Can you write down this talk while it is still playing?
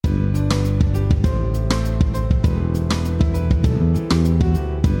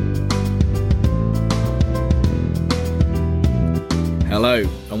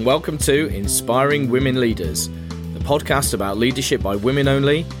and welcome to Inspiring Women Leaders, the podcast about leadership by women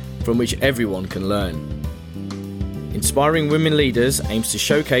only, from which everyone can learn. Inspiring Women Leaders aims to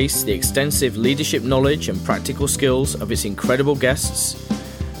showcase the extensive leadership knowledge and practical skills of its incredible guests,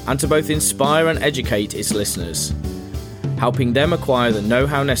 and to both inspire and educate its listeners, helping them acquire the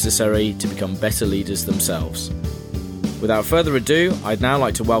know-how necessary to become better leaders themselves. Without further ado, I'd now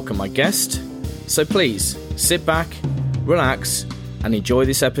like to welcome my guest, so please sit back, relax, and enjoy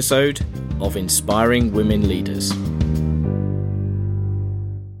this episode of Inspiring Women Leaders.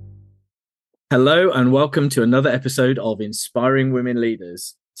 Hello and welcome to another episode of Inspiring Women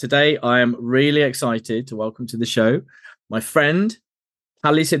Leaders. Today I am really excited to welcome to the show my friend,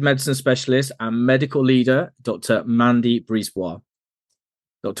 palliative medicine specialist and medical leader, Dr. Mandy Brisebois.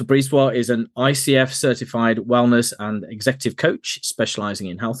 Dr. Brisebois is an ICF certified wellness and executive coach specializing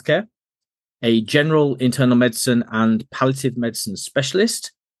in healthcare, a general internal medicine and palliative medicine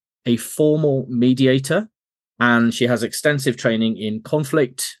specialist, a formal mediator, and she has extensive training in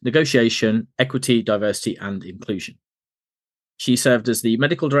conflict, negotiation, equity, diversity, and inclusion. She served as the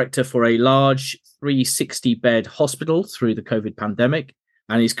medical director for a large 360-bed hospital through the COVID pandemic,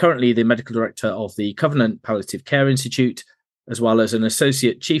 and is currently the medical director of the Covenant Palliative Care Institute, as well as an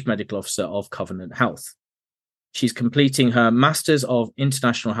associate chief medical officer of Covenant Health. She's completing her Masters of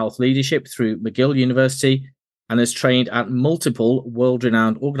International Health Leadership through McGill University and has trained at multiple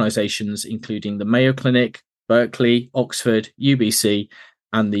world-renowned organizations, including the Mayo Clinic, Berkeley, Oxford, UBC,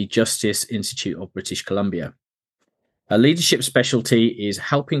 and the Justice Institute of British Columbia. Her leadership specialty is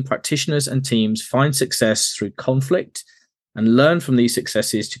helping practitioners and teams find success through conflict and learn from these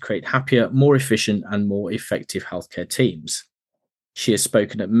successes to create happier, more efficient, and more effective healthcare teams. She has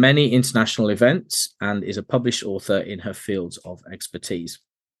spoken at many international events and is a published author in her fields of expertise.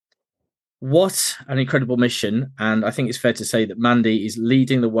 What an incredible mission. And I think it's fair to say that Mandy is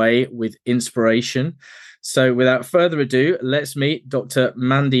leading the way with inspiration. So without further ado, let's meet Dr.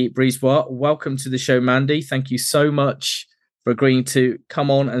 Mandy Brisebois. Welcome to the show, Mandy. Thank you so much for agreeing to come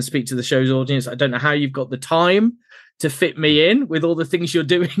on and speak to the show's audience. I don't know how you've got the time to fit me in with all the things you're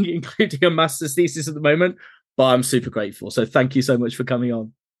doing, including a master's thesis at the moment, but I'm super grateful. So thank you so much for coming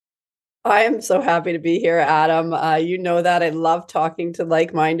on. I am so happy to be here, Adam. You know that I love talking to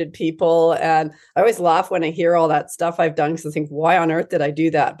like-minded people. And I always laugh when I hear all that stuff I've done because I think, why on earth did I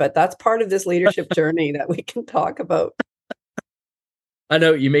do that? But that's part of this leadership journey that we can talk about. I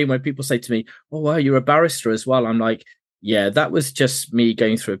know what you mean when people say to me, oh, wow, you're a barrister as well. I'm like, yeah, that was just me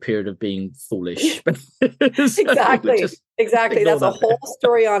going through a period of being foolish. Exactly. That's a whole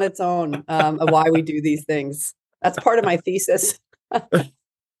story on its own of why we do these things. That's part of my thesis.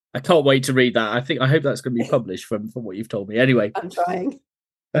 I can't wait to read that. I hope that's going to be published from what you've told me. Anyway, I'm trying.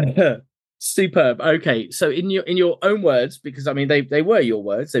 Superb. Okay, so in your own words, because I mean they were your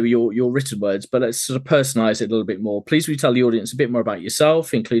words, they were your written words, but let's sort of personalize it a little bit more. Please will you tell the audience a bit more about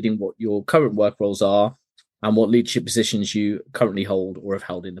yourself, including what your current work roles are and what leadership positions you currently hold or have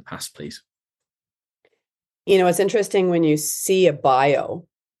held in the past, please. You know, it's interesting when you see a bio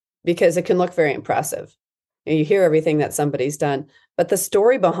because it can look very impressive. You hear everything that somebody's done, but the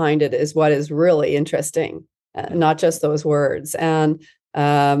story behind it is what is really interesting, not just those words. And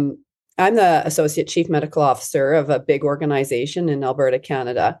I'm the Associate Chief Medical Officer of a big organization in Alberta,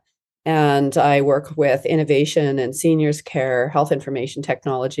 Canada. And I work with innovation and seniors care, health information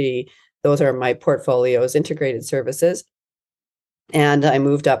technology. Those are my portfolios, integrated services. And I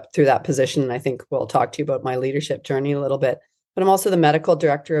moved up through that position. And I think we'll talk to you about my leadership journey a little bit. But I'm also the medical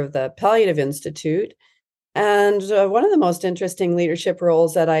director of the Palliative Institute. And one of the most interesting leadership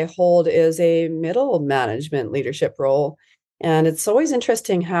roles that I hold is a middle management leadership role. And it's always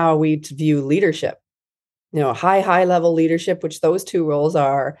interesting how we view leadership, you know, high level leadership, which those two roles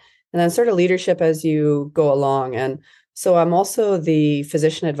are, and then sort of leadership as you go along. And so I'm also the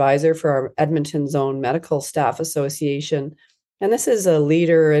physician advisor for our Edmonton Zone Medical Staff Association. And this is a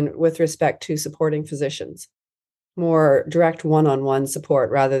leader with respect to supporting physicians, more direct one-on-one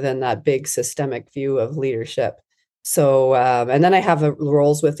support rather than that big systemic view of leadership. So, and then I have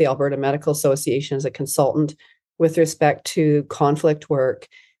roles with the Alberta Medical Association as a consultant with respect to conflict work.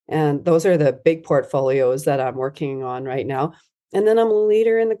 And those are the big portfolios that I'm working on right now. And then I'm a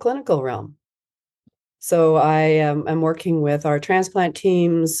leader in the clinical realm. So I'm working with our transplant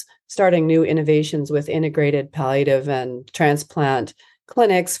teams, starting new innovations with integrated palliative and transplant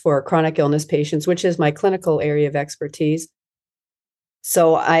clinics for chronic illness patients, which is my clinical area of expertise.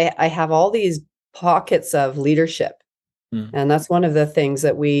 So I have all these pockets of leadership. And that's one of the things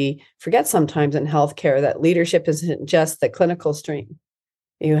that we forget sometimes in healthcare, that leadership isn't just the clinical stream.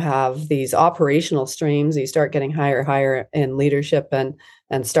 You have these operational streams. You start getting higher in leadership and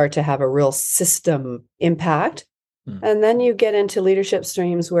start to have a real system impact. And then you get into leadership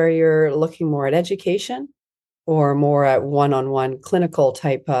streams where you're looking more at education or more at one-on-one clinical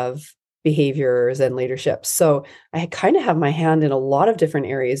type of behaviors and leadership. So I kind of have my hand in a lot of different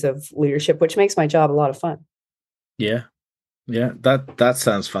areas of leadership, which makes my job a lot of fun. Yeah. Yeah. That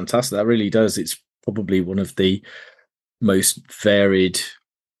sounds fantastic. That really does. It's probably one of the most varied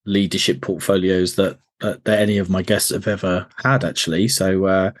leadership portfolios that any of my guests have ever had, actually.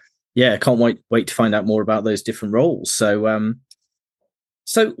 So yeah, I can't wait to find out more about those different roles. So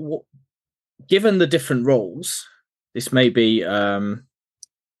given the different roles, this may be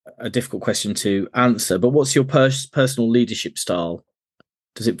a difficult question to answer, but what's your personal leadership style?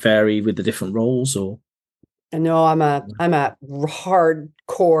 Does it vary with the different roles, or? No, I'm a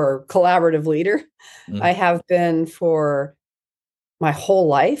hardcore collaborative leader. I have been for my whole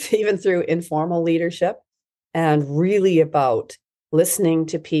life, even through informal leadership, and really about listening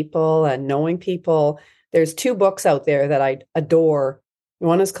to people and knowing people. There's 2 books out there that I adore.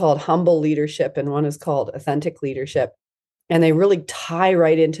 One is called Humble Leadership and one is called Authentic Leadership. And they really tie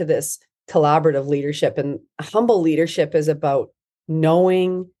right into this collaborative leadership. And humble leadership is about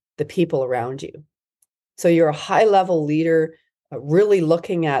knowing the people around you. So you're a high-level leader, really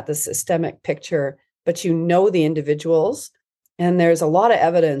looking at the systemic picture, but you know the individuals. And there's a lot of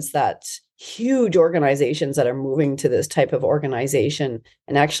evidence that huge organizations that are moving to this type of organization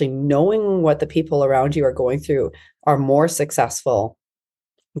and actually knowing what the people around you are going through are more successful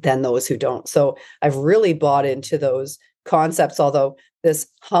than those who don't. So I've really bought into those concepts, although this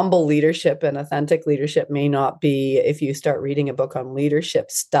humble leadership and authentic leadership may not be, if you start reading a book on leadership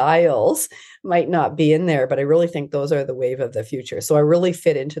styles, might not be in there, but I really think those are the wave of the future. So I really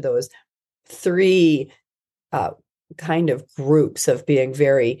fit into those 3 kind of groups of being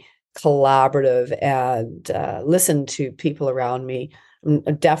very collaborative and listen to people around me.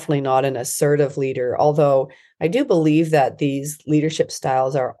 I'm definitely not an assertive leader, although I do believe that these leadership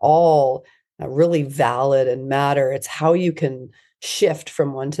styles are all really valid and matter. It's how you can shift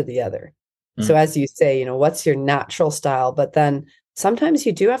from one to the other. So as you say, what's your natural style? But then sometimes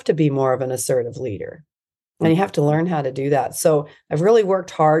you do have to be more of an assertive leader. And you have to learn how to do that. So I've really worked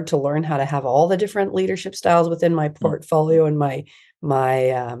hard to learn how to have all the different leadership styles within my portfolio and my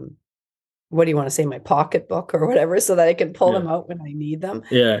what do you want to say, my pocketbook or whatever, so that I can pull them out when I need them.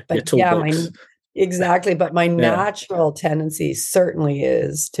 But exactly. But my natural tendency certainly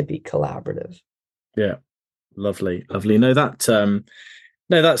is to be collaborative. Yeah. Lovely. No,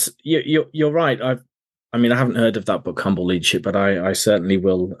 that's you're right. I mean, I haven't heard of that book, Humble Leadership, but I certainly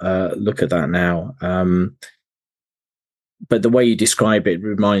will look at that now. But the way you describe it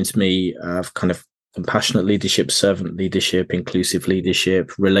reminds me of kind of compassionate leadership, servant leadership, inclusive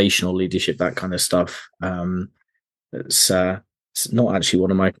leadership, relational leadership, that kind of stuff. It's not actually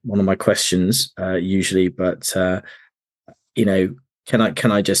one of my questions usually, but can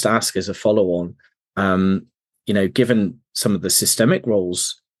I just ask as a follow on, given some of the systemic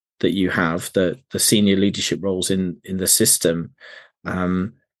roles that you have, the senior leadership roles in the system, how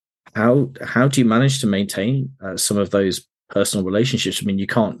do you manage to maintain some of those personal relationships? I mean, you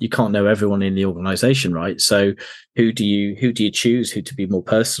can't know everyone in the organization, right? So who do you choose who to be more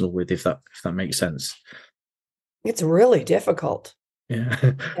personal with, if that makes sense? It's really difficult.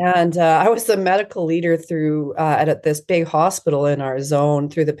 Yeah. And I was the medical leader through at this big hospital in our zone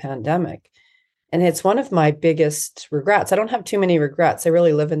through the pandemic. And it's one of my biggest regrets. I don't have too many regrets. I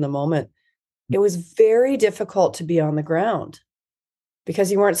really live in the moment. It was very difficult to be on the ground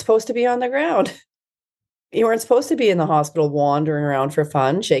because you weren't supposed to be on the ground. You weren't supposed to be in the hospital wandering around for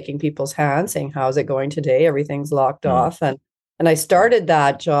fun, shaking people's hands, saying, how's it going today? Everything's locked off. And I started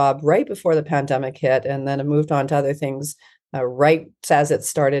that job right before the pandemic hit. And then I moved on to other things right as it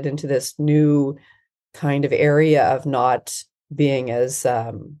started into this new kind of area of not being as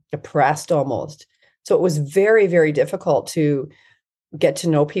oppressed almost. So it was very, very difficult to get to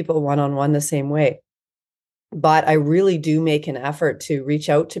know people one-on-one the same way. But I really do make an effort to reach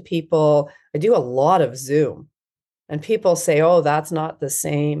out to people. I do a lot of Zoom, and people say, oh, that's not the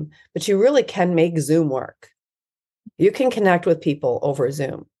same, but you really can make Zoom work. You can connect with people over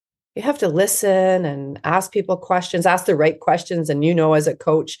Zoom. You have to listen and ask people questions, ask the right questions. And as a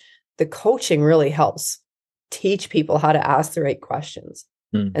coach, the coaching really helps teach people how to ask the right questions.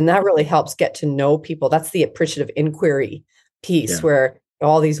 And that really helps get to know people. That's the appreciative inquiry piece where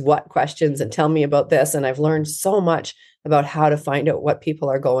all these what questions and tell me about this. And I've learned so much about how to find out what people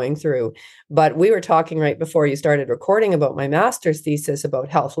are going through. But we were talking right before you started recording about my master's thesis about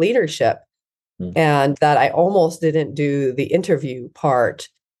health leadership and that I almost didn't do the interview part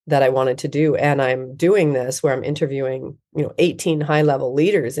that I wanted to do. And I'm doing this where I'm interviewing, 18 high-level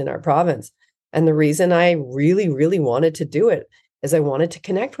leaders in our province. And the reason I really, really wanted to do it is I wanted to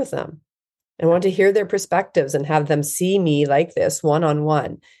connect with them. I wanted to hear their perspectives and have them see me like this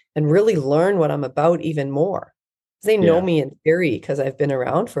one-on-one and really learn what I'm about even more. They know me in theory because I've been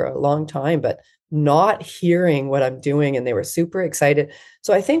around for a long time, but not hearing what I'm doing. And they were super excited.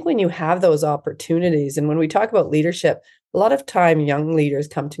 So I think when you have those opportunities, and when we talk about leadership, a lot of time young leaders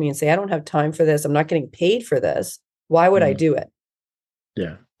come to me and say, I don't have time for this. I'm not getting paid for this. Why would I do it?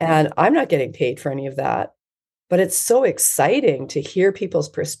 Yeah. And I'm not getting paid for any of that. But it's so exciting to hear people's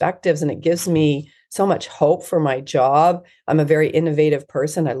perspectives, and it gives me so much hope for my job. I'm a very innovative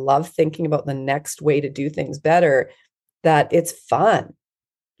person. I love thinking about the next way to do things better, that it's fun.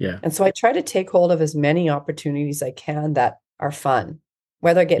 Yeah. And so I try to take hold of as many opportunities I can that are fun,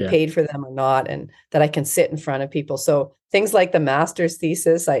 whether I get paid for them or not, and that I can sit in front of people. So things like the master's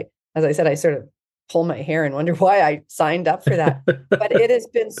thesis, as I said, I sort of pull my hair and wonder why I signed up for that. But it has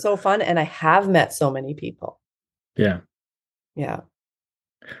been so fun, and I have met so many people. Yeah. Yeah.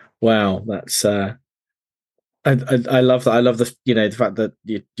 Wow. That's I love that. I love the fact that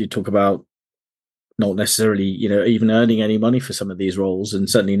you talk about not necessarily, even earning any money for some of these roles, and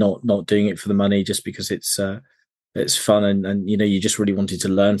certainly not doing it for the money just because it's fun, and you just really wanted to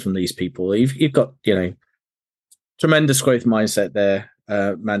learn from these people. You've got, tremendous growth mindset there.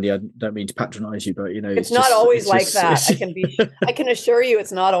 Mandy, I don't mean to patronize you, but it's not always like that. I can assure you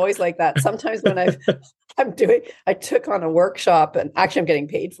it's not always like that. Sometimes when I took on a workshop, and actually I'm getting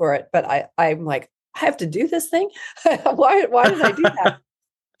paid for it, but I'm like, I have to do this thing. Why did I do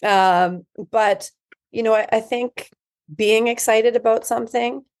that? But I think being excited about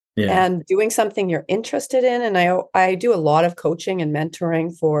something and doing something you're interested in. And I do a lot of coaching and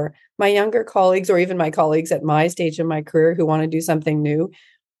mentoring for my younger colleagues, or even my colleagues at my stage of my career who want to do something new.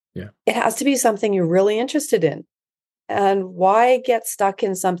 Yeah. It has to be something you're really interested in. And why get stuck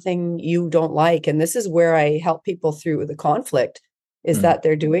in something you don't like? And this is where I help people through the conflict, is that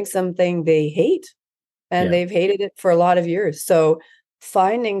they're doing something they hate, and they've hated it for a lot of years. So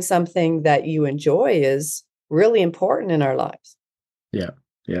finding something that you enjoy is really important in our lives. Yeah.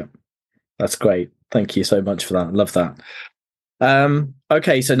 Yeah. That's great. Thank you so much for that. I love that.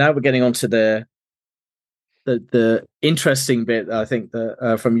 Okay. So now we're getting on to the interesting bit, I think,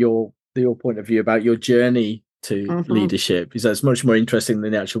 that from your point of view about your journey to leadership, is that's much more interesting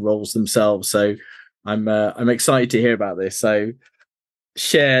than the actual roles themselves. So I'm excited to hear about this. So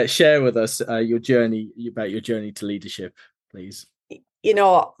share with us your journey to leadership, please.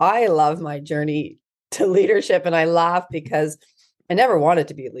 I love my journey to leadership, and I laugh because I never wanted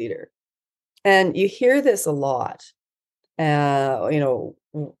to be a leader. And you hear this a lot. What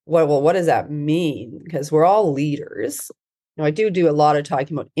does that mean? Because we're all leaders. I do a lot of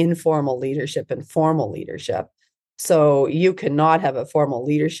talking about informal leadership and formal leadership. So you cannot have a formal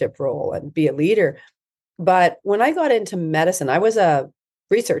leadership role and be a leader. But when I got into medicine, I was a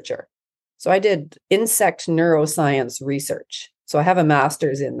researcher. So I did insect neuroscience research. So I have a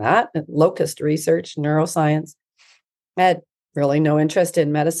master's in that, locust research, neuroscience. I had really no interest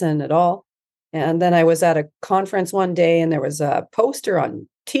in medicine at all. And then I was at a conference one day, and there was a poster on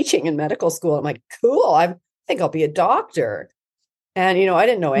teaching in medical school. I'm like, cool, I think I'll be a doctor. And, I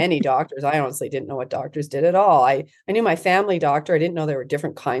didn't know any doctors. I honestly didn't know what doctors did at all. I knew my family doctor. I didn't know there were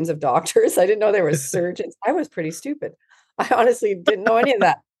different kinds of doctors. I didn't know there were surgeons. I was pretty stupid. I honestly didn't know any of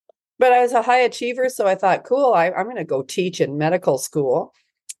that. But I was a high achiever. So I thought, cool, I'm going to go teach in medical school.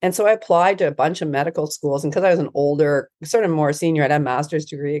 And so I applied to a bunch of medical schools. And because I was an older, sort of more senior, I had a master's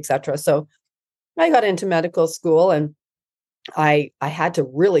degree, et cetera. So I got into medical school, and I had to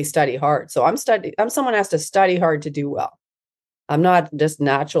really study hard. So I'm someone who has to study hard to do well. I'm not just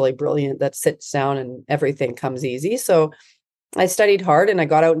naturally brilliant that sits down and everything comes easy. So I studied hard, and I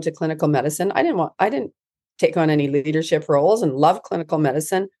got out into clinical medicine. I didn't take on any leadership roles, and loved clinical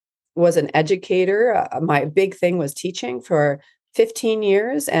medicine. Was an educator. My big thing was teaching for 15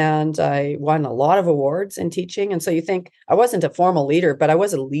 years, and I won a lot of awards in teaching. And so you think I wasn't a formal leader, but I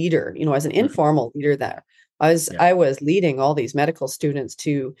was a leader, as an informal leader there. I was leading all these medical students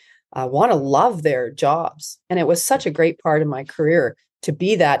to want to love their jobs. And it was such a great part of my career to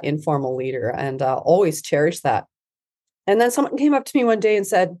be that informal leader, and I'll always cherish that. And then someone came up to me one day and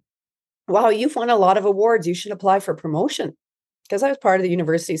said, wow, you've won a lot of awards. You should apply for promotion. Because I was part of the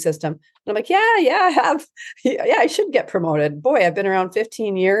university system. And I'm like, yeah, I have. Yeah, I should get promoted. Boy, I've been around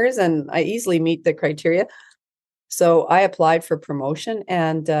 15 years, and I easily meet the criteria. So I applied for promotion,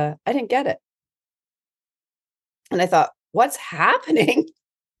 and I didn't get it. And I thought, what's happening?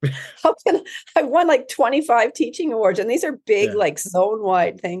 how can I won like 25 teaching awards, and these are big, like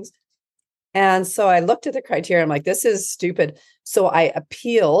zone-wide things. And so I looked at the criteria. I'm like, this is stupid. So I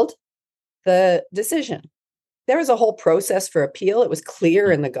appealed the decision. There was a whole process for appeal. It was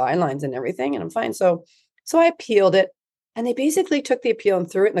clear in the guidelines and everything, and I'm fine. So I appealed it, and they basically took the appeal and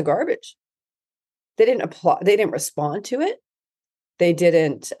threw it in the garbage. They didn't apply. They didn't respond to it. They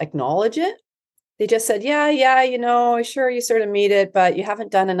didn't acknowledge it. They just said, yeah, sure, you sort of meet it, but you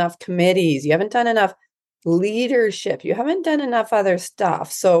haven't done enough committees. You haven't done enough leadership. You haven't done enough other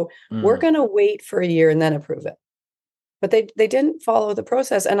stuff. So we're going to wait for a year and then approve it. But they didn't follow the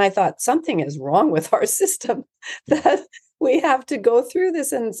process. And I thought something is wrong with our system that we have to go through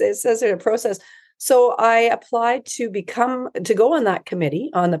this. And it says there's a process. So I applied to go on that committee,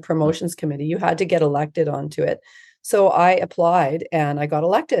 on the promotions committee. You had to get elected onto it. So I applied and I got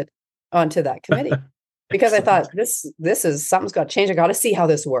elected onto that committee because I thought this is something's got to change. I got to see how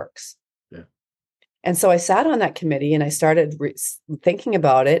this works. Yeah. And so I sat on that committee and I started thinking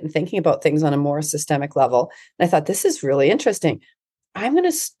about it and thinking about things on a more systemic level. And I thought, this is really interesting. I'm going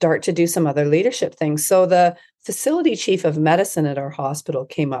to start to do some other leadership things. So the facility chief of medicine at our hospital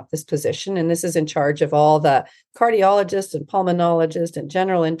came up this position, and this is in charge of all the cardiologists and pulmonologists and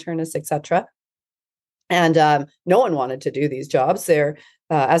general internists, etc. And no one wanted to do these jobs.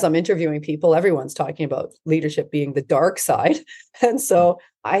 As I'm interviewing people, everyone's talking about leadership being the dark side. And so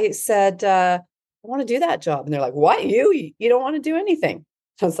I said, I want to do that job. And they're like, what? You don't want to do anything?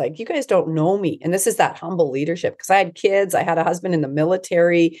 I was like, you guys don't know me. And this is that humble leadership, because I had kids. I had a husband in the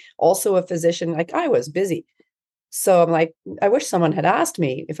military, also a physician. Like, I was busy. So I'm like, I wish someone had asked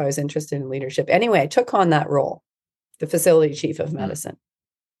me if I was interested in leadership. Anyway, I took on that role, the facility chief of medicine.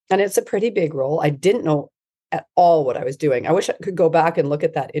 And it's a pretty big role. I didn't know at all what I was doing. I wish I could go back and look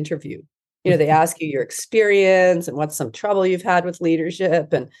at that interview. They ask you your experience and what's some trouble you've had with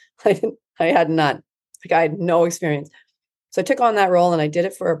leadership. And I had no experience. So I took on that role and I did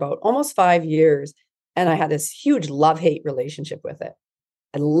it for about almost 5 years. And I had this huge love-hate relationship with it.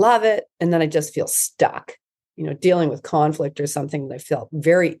 I love it. And then I just feel stuck, dealing with conflict or something that I felt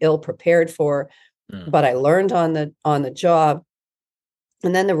very ill prepared for, but I learned on the job.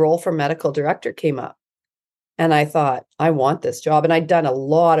 And then the role for medical director came up. And I thought, I want this job. And I'd done a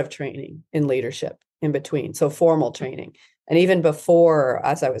lot of training in leadership in between, so formal training. And even before,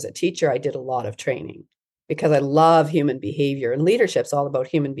 as I was a teacher, I did a lot of training because I love human behavior, and leadership's all about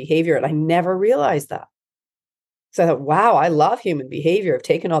human behavior. And I never realized that. So I thought, wow, I love human behavior. I've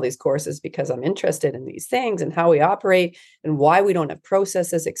taken all these courses because I'm interested in these things and how we operate and why we don't have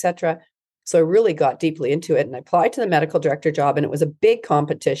processes, etc. So I really got deeply into it, and I applied to the medical director job, and it was a big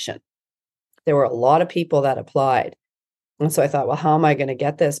competition. There were a lot of people that applied. And so I thought, well, how am I going to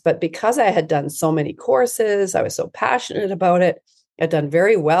get this? But because I had done so many courses, I was so passionate about it. I'd done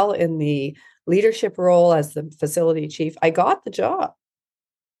very well in the leadership role as the facility chief. I got the job.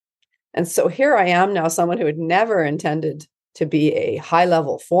 And so here I am now, someone who had never intended to be a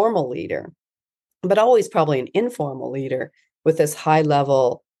high-level formal leader, but always probably an informal leader with this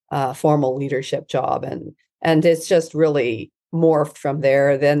high-level formal leadership job. And it's just really morphed from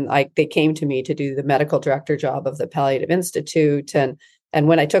there. Then they came to me to do the medical director job of the Palliative Institute. And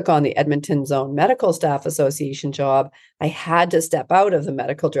when I took on the Edmonton Zone Medical Staff Association job, I had to step out of the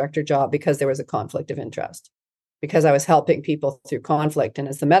medical director job because there was a conflict of interest, because I was helping people through conflict. And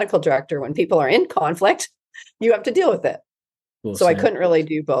as the medical director, when people are in conflict, you have to deal with it. So I couldn't really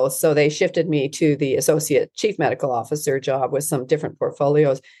do both. So they shifted me to the associate chief medical officer job with some different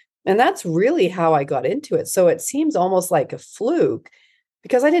portfolios. And that's really how I got into it. So it seems almost like a fluke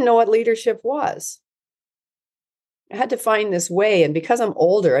because I didn't know what leadership was. I had to find this way. And because I'm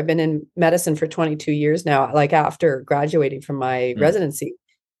older, I've been in medicine for 22 years now, like after graduating from my residency.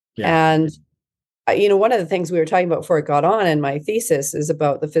 Yeah. And, one of the things we were talking about before I got on in my thesis is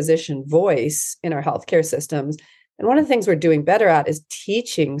about the physician voice in our healthcare systems. And one of the things we're doing better at is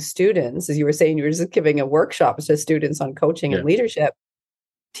teaching students, as you were saying, you were just giving a workshop to students on coaching and leadership.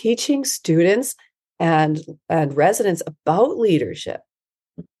 Teaching students and residents about leadership.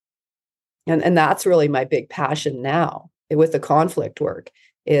 And that's really my big passion now with the conflict work,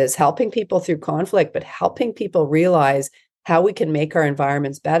 is helping people through conflict, but helping people realize how we can make our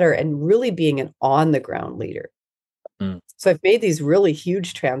environments better and really being an on-the-ground leader. So I've made these really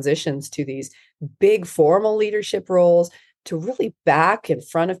huge transitions to these big formal leadership roles to really back in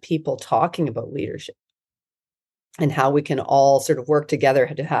front of people talking about leadership and how we can all sort of work together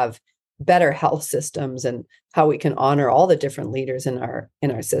to have better health systems and how we can honor all the different leaders in our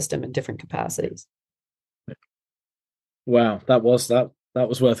system in different capacities. Wow, that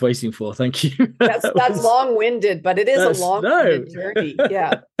was worth waiting for. Thank you. That's long-winded, but it is a long-winded journey.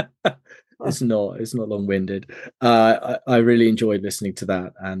 Yeah. It's not long-winded. I really enjoyed listening to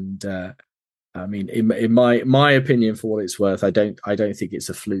that, and I mean, in my opinion, for what it's worth, I don't think it's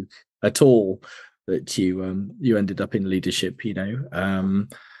a fluke at all that you ended up in leadership.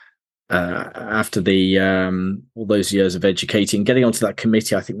 After the all those years of educating, getting onto that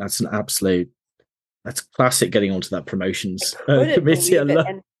committee, I think that's classic. Getting onto that promotions Couldn't committee. believe it.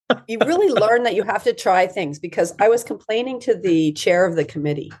 And you really learn that you have to try things, because I was complaining to the chair of the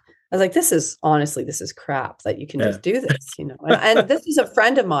committee. I was like, this is crap that you can just do this, And this is a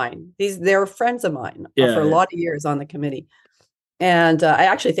friend of mine. They're friends of mine for a lot of years on the committee. And I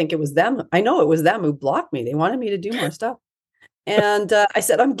actually think it was them. I know it was them who blocked me. They wanted me to do more stuff. And I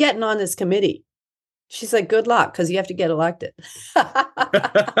said, I'm getting on this committee. She's like, good luck, because you have to get elected. So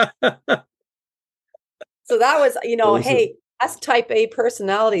that was, Awesome. hey, us type A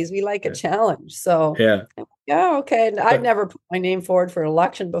personalities, we like a challenge. So Yeah. Okay. And I'd never put my name forward for an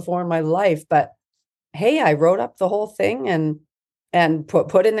election before in my life, but hey, I wrote up the whole thing and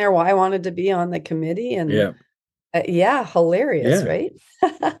put in there why I wanted to be on the committee. And hilarious, right?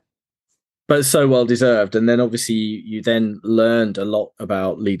 But so well deserved. And then obviously you then learned a lot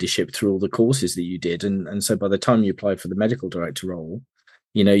about leadership through all the courses that you did. And so by the time you applied for the medical director role,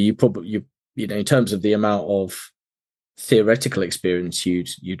 you probably, in terms of the amount of theoretical experience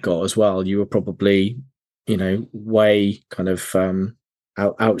you'd got as well, you were probably, way kind of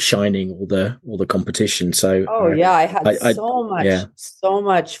outshining all the competition. So I had so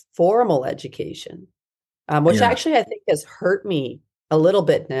much formal education, which actually I think has hurt me a little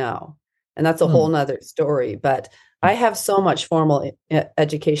bit now. And that's a whole nother story. But I have so much formal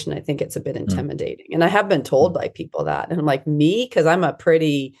education. I think it's a bit intimidating. And I have been told by people that. And I'm like, me? Because I'm a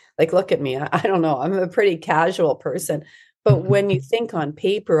pretty, look at me. I don't know. I'm a pretty casual person. But when you think on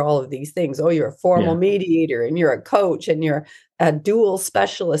paper, all of these things, you're a formal mediator and you're a coach and you're a dual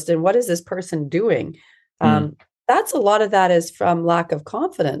specialist. And what is this person doing? That's a lot of that is from lack of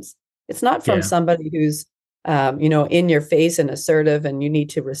confidence. It's not from somebody who's in your face and assertive and you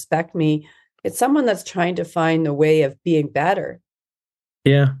need to respect me. It's someone that's trying to find the way of being better.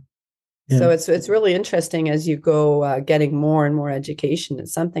 Yeah. So it's really interesting as you go getting more and more education.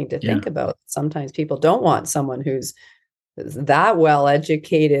 It's something to think about. Sometimes people don't want someone who's that well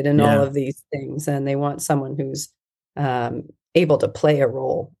educated in all of these things, and they want someone who's able to play a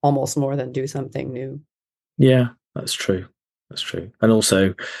role almost more than do something new. Yeah, that's true. And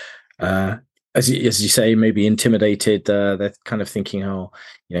also, as you say, maybe intimidated. They're kind of thinking,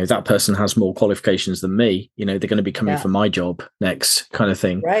 that person has more qualifications than me. They're going to be coming for my job next, kind of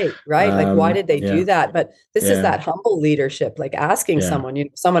thing. Right. Like, why did they do that? But this is that humble leadership, like asking someone.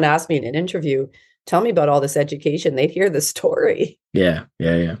 Someone asked me in an interview, "Tell me about all this education." They'd hear the story. Yeah.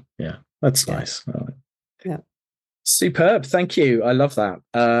 That's nice. Yeah. Superb. Thank you. I love that.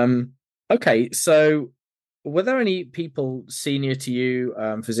 Okay, so were there any people senior to you,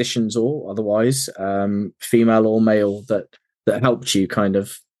 physicians or otherwise, female or male, that helped you kind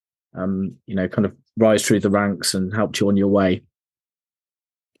of rise through the ranks and helped you on your way?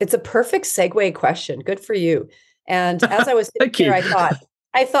 It's a perfect segue question. Good for you. And as I was sitting here,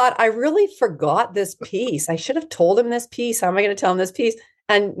 I thought I really forgot this piece. I should have told him this piece. How am I going to tell him this piece?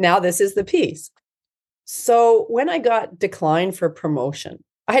 And now this is the piece. So when I got declined for promotion,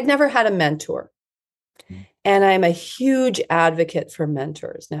 I had never had a mentor. And I'm a huge advocate for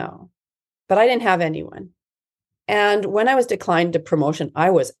mentors now, but I didn't have anyone. And when I was declined to promotion,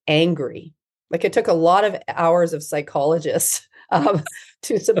 I was angry. Like, it took a lot of hours of psychologists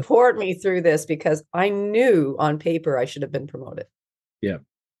to support me through this, because I knew on paper I should have been promoted. Yeah.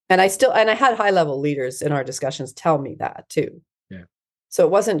 And I had high level leaders in our discussions tell me that too. Yeah. So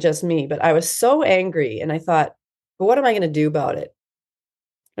it wasn't just me, but I was so angry, and I thought, well, what am I going to do about it?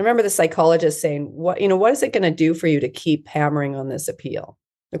 I remember the psychologist saying, what is it going to do for you to keep hammering on this appeal?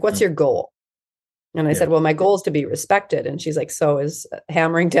 Like, what's your goal? And I said, well, my goal is to be respected. And she's like, so is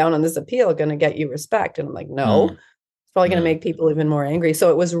hammering down on this appeal going to get you respect? And I'm like, no, it's probably going to make people even more angry.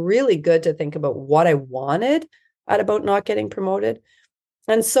 So it was really good to think about what I wanted about not getting promoted.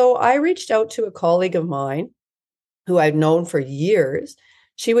 And so I reached out to a colleague of mine who I'd known for years.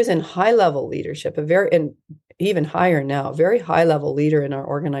 She was in high level leadership, and even higher now, very high level leader in our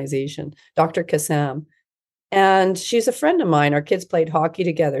organization, Dr. Kassam. And she's a friend of mine. Our kids played hockey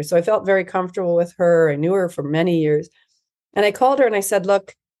together. So I felt very comfortable with her. I knew her for many years. And I called her and I said,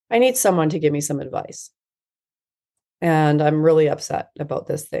 look, I need someone to give me some advice. And I'm really upset about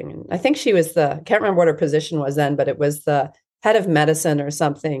this thing. And I think she was can't remember what her position was then, but it was the head of medicine or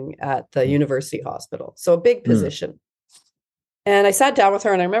something at the university hospital. So a big position. And I sat down with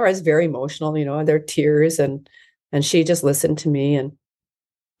her, and I remember I was very emotional, there were tears, and she just listened to me. And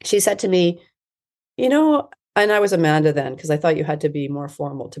She said to me, you know, and I was Amanda then because I thought you had to be more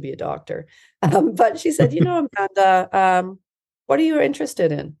formal to be a doctor. But she said, you know, Amanda, what are you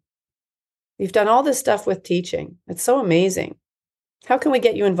interested in? You've done all this stuff with teaching. It's so amazing. How can we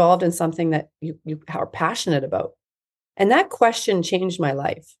get you involved in something that you are passionate about? And that question changed my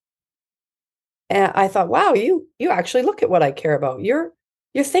life. And I thought, wow, you actually look at what I care about. You're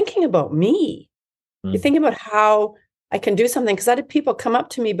thinking about me. You're Mm. thinking about how I can do something. Because I had people come up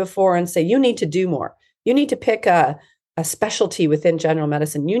to me before and say, you need to do more. You need to pick a specialty within general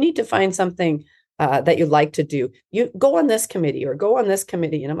medicine. You need to find something that you like to do. You go on this committee or go on this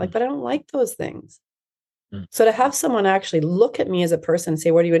committee. And I'm like, but I don't like those things. Mm. So to have someone actually look at me as a person and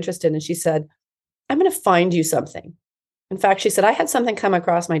say, what are you interested in? And she said, I'm going to find you something. In fact, she said, I had something come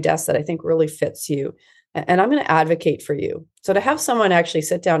across my desk that I think really fits you, and I'm going to advocate for you. So to have someone actually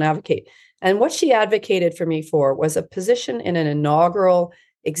sit down and advocate. And what she advocated for me for was a position in an inaugural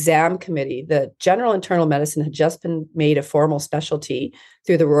exam committee. The general internal medicine had just been made a formal specialty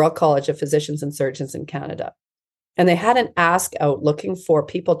through the Royal College of Physicians and Surgeons in Canada. And they had an ask out looking for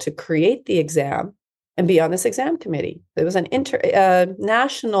people to create the exam and be on this exam committee. It was an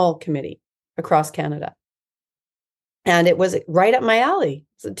national committee across Canada. And it was right up my alley.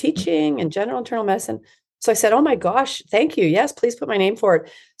 So teaching and general internal medicine. So I said, oh my gosh, thank you. Yes, please put my name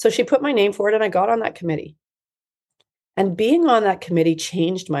forward. So she put my name forward and I got on that committee. And being on that committee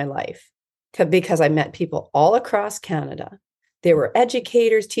changed my life because I met people all across Canada. There were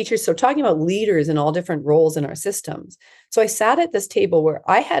educators, teachers. So talking about leaders in all different roles in our systems. So I sat at this table where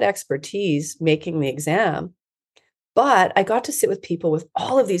I had expertise making the exam, but I got to sit with people with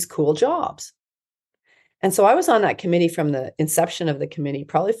all of these cool jobs. And so I was on that committee from the inception of the committee,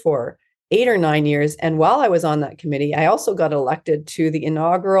 probably for 8 or 9 years. And while I was on that committee, I also got elected to the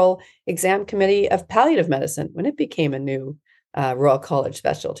inaugural exam committee of palliative medicine when it became a new Royal College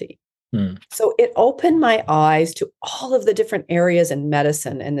specialty. Mm. So it opened my eyes to all of the different areas in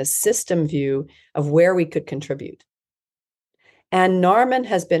medicine and the system view of where we could contribute. And Norman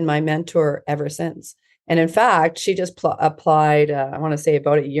has been my mentor ever since. And in fact, she just applied, I want to say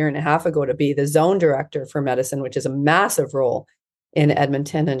about a year and a half ago, to be the zone director for medicine, which is a massive role in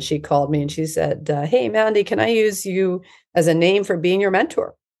Edmonton. And she called me and she said, hey, Mandy, can I use you as a name for being your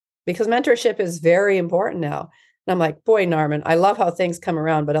mentor? Because mentorship is very important now. And I'm like, boy, Norman, I love how things come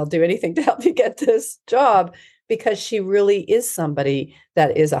around, but I'll do anything to help you get this job, because she really is somebody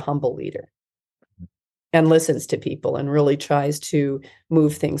that is a humble leader and listens to people and really tries to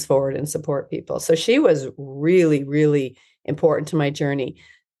move things forward and support people. So she was really, really important to my journey.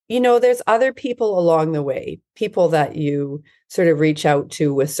 You know, there's other people along the way, people that you sort of reach out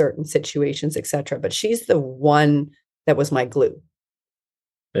to with certain situations, et cetera. But she's the one that was my glue.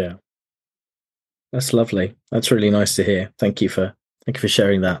 Yeah. That's lovely. That's really nice to hear. Thank you for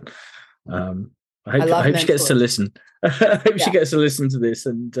sharing that. I love hope she gets to mentors. listen. I hope she Yeah. gets to listen to this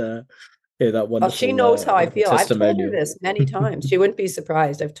and hear that Well, she wonderful knows how I wonderful feel. I've told her testimonial. this many times. She wouldn't be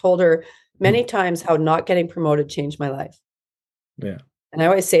surprised. I've told her many times how not getting promoted changed my life. Yeah. And I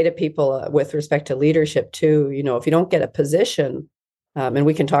always say to people with respect to leadership too, you know, if you don't get a position, and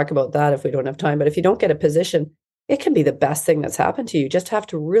we can talk about that if we don't have time, but if you don't get a position, it can be the best thing that's happened to you. You just have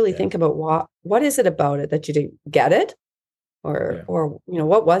to really think about what is it about it that you didn't get it, or you know,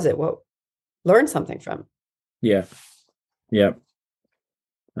 what was it? What learn something from? Yeah. Yeah.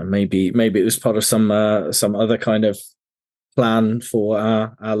 And maybe it was part of some other kind of plan for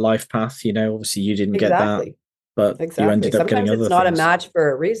our life path. You know, obviously you didn't get that, Exactly. but you Exactly. ended up getting Sometimes it's other not a things. match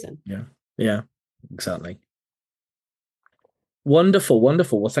for a reason. Yeah. Yeah. Exactly. Wonderful,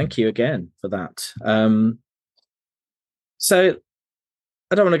 wonderful. Well, thank you again for that. So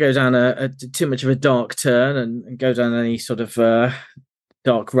I don't want to go down a too much of a dark turn and go down any sort of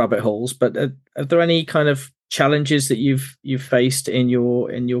dark rabbit holes, but are there any kind of challenges that you've faced in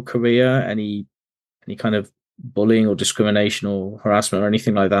your career? Any kind of bullying or discrimination or harassment or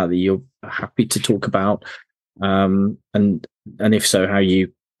anything like that that you're happy to talk about? And if so, how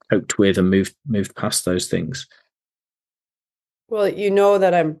you coped with and moved past those things? Well, you know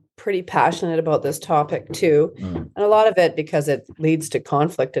that I'm pretty passionate about this topic too. Mm. And a lot of it because it leads to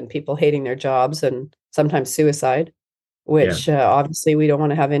conflict and people hating their jobs and sometimes suicide, Yeah. which obviously we don't want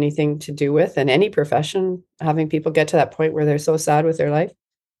to have anything to do with in any profession, having people get to that point where they're so sad with their life.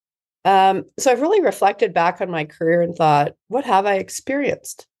 So I've really reflected back on my career and thought, what have I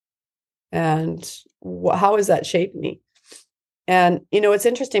experienced? And how has that shaped me? And, you know, it's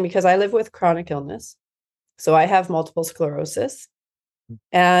interesting because I live with chronic illness. So I have multiple sclerosis,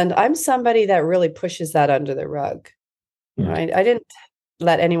 and I'm somebody that really pushes that under the rug. You know, Mm. I didn't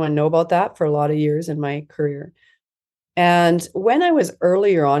let anyone know about that for a lot of years in my career. And when I was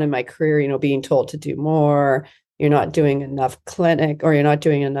earlier on in my career, being told to do more, you're not doing enough clinic or you're not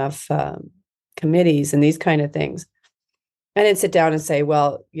doing enough committees and these kind of things. I didn't sit down and say,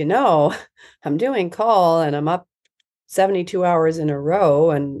 well, I'm doing call and I'm up 72 hours in a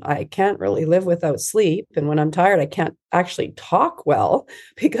row and I can't really live without sleep. And when I'm tired, I can't actually talk well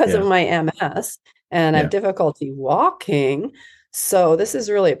because of my MS and I have difficulty walking. So this is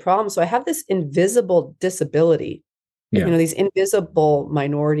really a problem. So I have this invisible disability, these invisible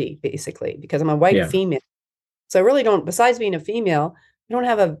minority, basically, because I'm a white female. So I really don't, besides being a female, I don't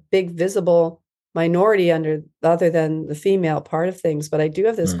have a big visible minority other than the female part of things, but I do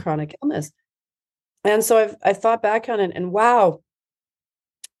have this chronic illness. And so I've thought back on it and wow,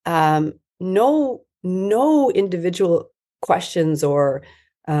 no individual questions or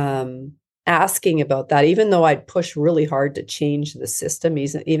asking about that, even though I'd push really hard to change the system,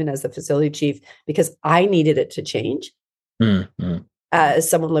 even as the facility chief, because I needed it to change as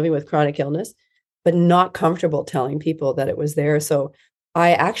someone living with chronic illness, but not comfortable telling people that it was there. So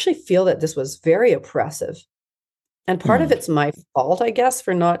I actually feel that this was very oppressive. And part of it's my fault, I guess,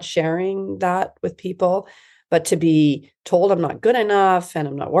 for not sharing that with people, but to be told I'm not good enough and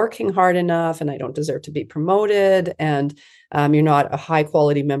I'm not working hard enough and I don't deserve to be promoted and you're not a high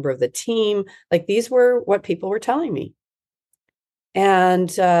quality member of the team. Like these were what people were telling me. And,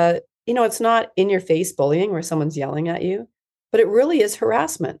 it's not in your face bullying where someone's yelling at you, but it really is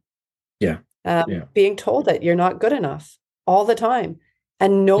harassment. Being told that you're not good enough all the time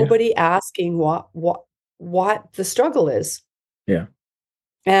and nobody asking what the struggle is.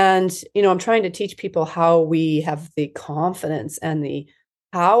 And, I'm trying to teach people how we have the confidence and the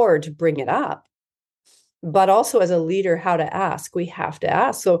power to bring it up, but also as a leader, how to ask. We have to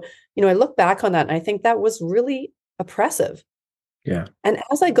ask. So, I look back on that and I think that was really oppressive. And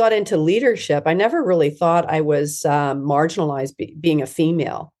as I got into leadership, I never really thought I was marginalized being a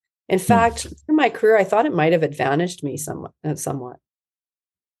female. In fact, through my career, I thought it might have advantaged me somewhat.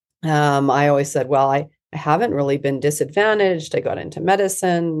 I always said, well, I haven't really been disadvantaged. I got into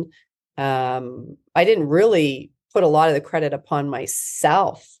medicine. I didn't really put a lot of the credit upon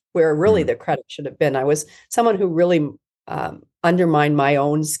myself, where really the credit should have been. I was someone who really undermined my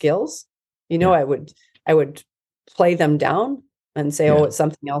own skills. I would play them down and say, oh, it's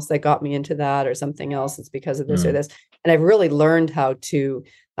something else that got me into that, or something else. It's because of this or this. And I've really learned how to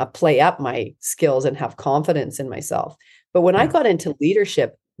play up my skills and have confidence in myself. But when I got into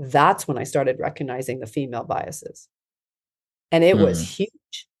leadership, that's when I started recognizing the female biases. And it was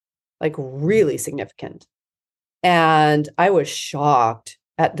huge, like really significant. And I was shocked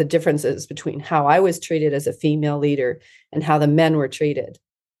at the differences between how I was treated as a female leader and how the men were treated.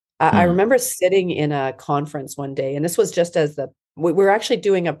 I remember sitting in a conference one day, and this was just as we were actually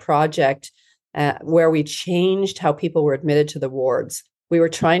doing a project where we changed how people were admitted to the wards. We were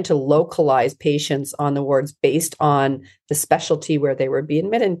trying to localize patients on the wards based on the specialty where they were being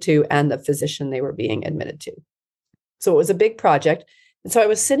admitted to and the physician they were being admitted to. So it was a big project. And so I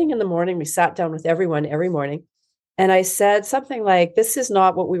was sitting in the morning, we sat down with everyone every morning, and I said something like, this is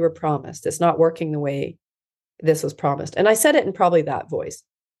not what we were promised. It's not working the way this was promised. And I said it in probably that voice.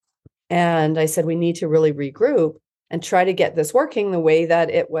 And I said, we need to really regroup and try to get this working the way that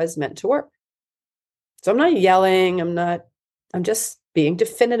it was meant to work. So I'm not yelling. I'm just being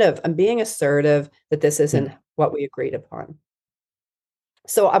definitive. I'm being assertive that this isn't what we agreed upon.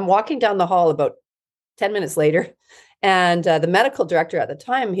 So I'm walking down the hall about 10 minutes later, and the medical director at the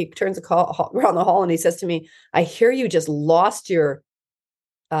time, he turns around the hall and he says to me, I hear you just lost your,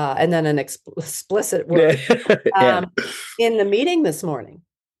 and then an explicit word in the meeting this morning.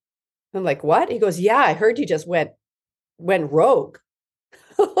 I'm like, what? He goes, yeah, I heard you just went rogue.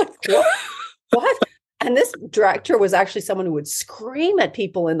 Like, what? What? And this director was actually someone who would scream at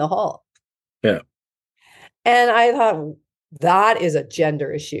people in the hall. Yeah. And I thought, that is a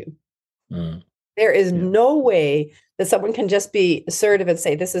gender issue. There is no way that someone can just be assertive and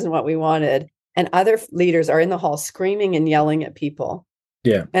say, this isn't what we wanted. And other leaders are in the hall screaming and yelling at people.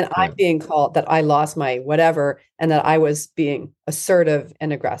 And I'm being called that I lost my whatever, and that I was being assertive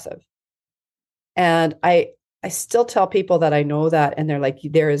and aggressive. And I still tell people that I know that, and they're like,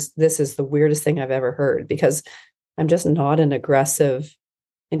 this is the weirdest thing I've ever heard, because I'm just not an aggressive,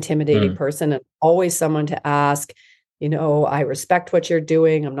 intimidating person, and always someone to ask, I respect what you're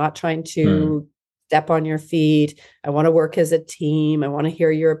doing. I'm not trying to step on your feet. I want to work as a team. I want to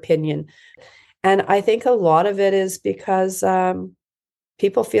hear your opinion. And I think a lot of it is because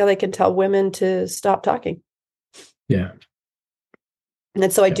people feel they can tell women to stop talking. Yeah.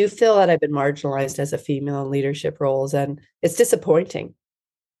 And so I do feel that I've been marginalized as a female in leadership roles, and it's disappointing.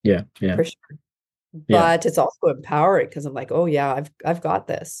 Yeah. For sure. Yeah. but it's also empowering because I'm like, oh yeah, I've got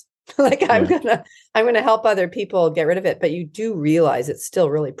this. Like Yeah. I'm gonna help other people get rid of it. But you do realize it's still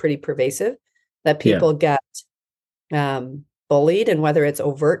really pretty pervasive that Yeah. people get bullied, and whether it's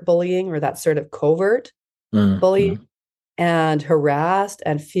overt bullying or that sort of covert bullying, Mm. and harassed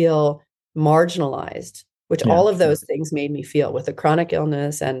and feel marginalized, which Yeah. all of those things made me feel with the chronic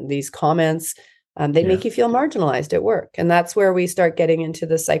illness and these comments. They Yeah. make you feel marginalized at work. And that's where we start getting into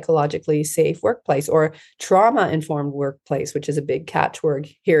the psychologically safe workplace or trauma informed workplace, which is a big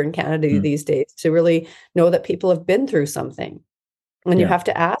catchword here in Canada Mm. these days, to really know that people have been through something. And you Yeah. have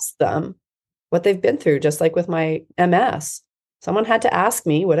to ask them what they've been through, just like with my MS. Someone had to ask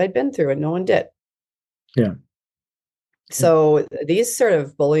me what I'd been through, and no one did. Yeah. Yeah. So these sort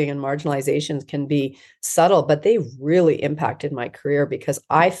of bullying and marginalizations can be subtle, but they really impacted my career because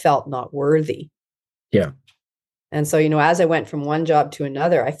I felt not worthy. Yeah. And so, as I went from one job to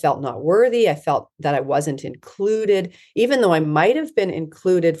another, I felt not worthy. I felt that I wasn't included. Even though I might have been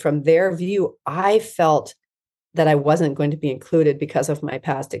included from their view, I felt that I wasn't going to be included because of my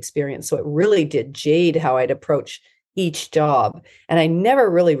past experience. So it really did jade how I'd approach each job. And I never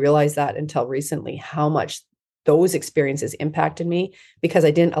really realized that until recently, how much those experiences impacted me because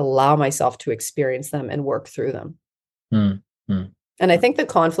I didn't allow myself to experience them and work through them. Mm. Mm. And I think the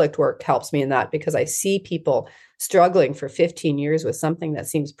conflict work helps me in that because I see people struggling for 15 years with something that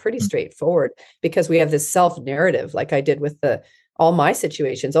seems pretty Mm. straightforward because we have this self narrative, like I did with all my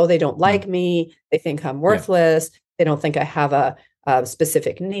situations. Oh, they don't Mm. like me. They think I'm Yeah. worthless. They don't think I have a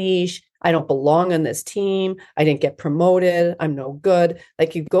specific niche. I don't belong on this team. I didn't get promoted. I'm no good.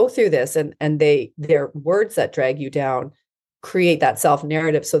 Like you go through this and their words that drag you down create that self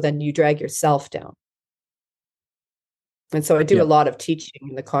narrative. So then you drag yourself down. And so I do Yeah. a lot of teaching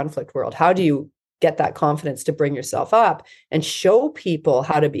in the conflict world. How do you get that confidence to bring yourself up and show people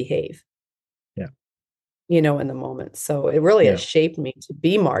how to behave, Yeah. in the moment? So it really Yeah. has shaped me to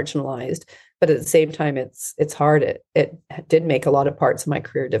be marginalized, but at the same time, it's hard. It did make a lot of parts of my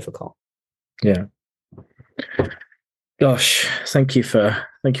career difficult. Yeah. Gosh, thank you for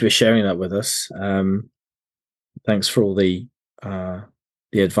sharing that with us. Thanks for all the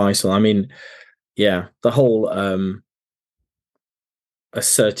advice. I mean, yeah, the whole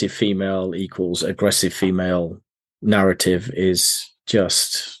assertive female equals aggressive female narrative is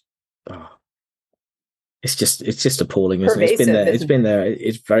just oh, it's just appalling, isn't it? It's been Pervasive, there. It's isn't been it? there.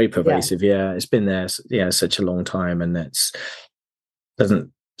 It's very Yeah. pervasive. Yeah, it's been there. Yeah, such a long time, and it's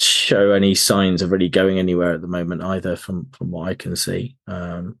doesn't show any signs of really going anywhere at the moment either, from what I can see.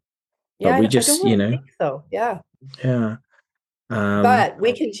 But Yeah, we I don't just, really think so. Yeah. yeah, But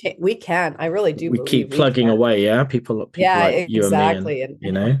we can we can. I really do we believe keep we plugging can. away. Yeah, people Yeah, like you and me, and exactly.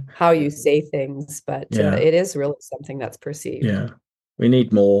 And how you say things, but yeah, it is really something that's perceived. yeah. We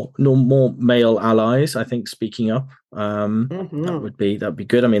need more, no more male allies. I think speaking up, Hmm. that'd be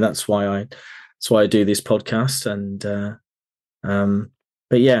good. I mean, that's why I do this podcast, and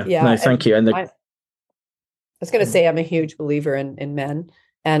but yeah, Yeah, no, thank you. And I was going to say I'm a huge believer in men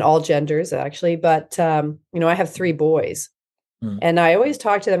and all genders actually, but I have three boys, mm, and I always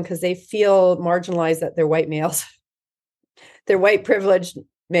talk to them because they feel marginalized that they're white males, they're white privileged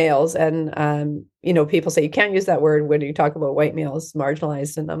males, and people say you can't use that word when you talk about white males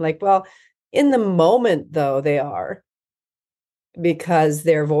marginalized, and I'm like, well, in the moment though they are because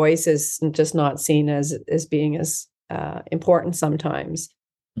their voice is just not seen as being as important sometimes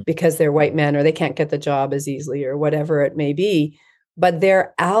mm, because they're white men or they can't get the job as easily or whatever it may be. But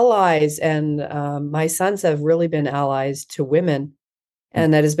they're allies, and my sons have really been allies to women, mm,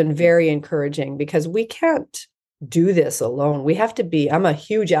 and that has been very encouraging because we can't do this alone. We have to be. I'm a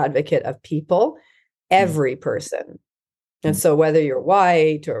huge advocate of people, mm, every person. And mm, so whether you're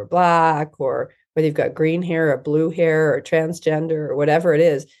white or black or whether you've got green hair or blue hair or transgender or whatever it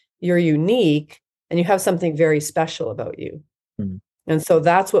is, you're unique and you have something very special about you. mm, And so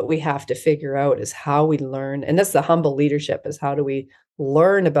that's what we have to figure out is how we learn. And that's the humble leadership is how do we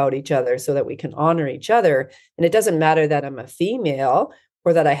learn about each other so that we can honor each other. And it doesn't matter that I'm a female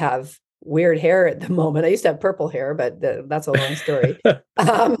or that I have weird hair at the moment. I used to have purple hair, but that's a long story.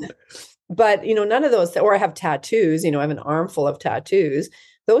 Um, but none of those, or I have tattoos, I have an armful of tattoos.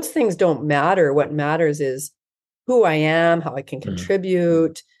 Those things don't matter. What matters is who I am, how I can mm,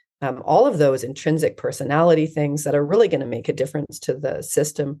 contribute, all of those intrinsic personality things that are really going to make a difference to the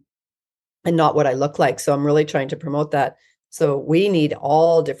system and not what I look like. So I'm really trying to promote that. So we need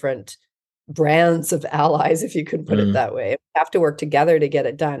all different brands of allies, if you could put it mm, that way. We have to work together to get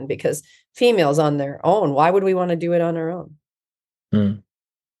it done because females on their own, why would we want to do it on our own? mm.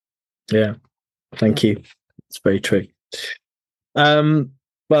 Yeah, Yeah. thank you. It's very true. Um,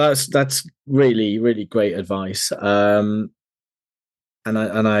 Well, that's really, really great advice. I'm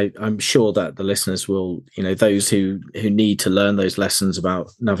sure that the listeners will, those who need to learn those lessons about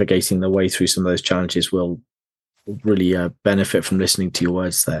navigating their way through some of those challenges will really benefit from listening to your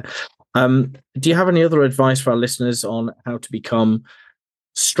words there. Do you have any other advice for our listeners on how to become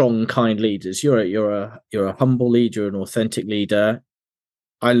strong, kind leaders? You're a humble leader, an authentic leader.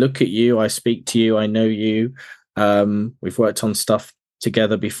 I look at you, I speak to you, I know you. We've worked on stuff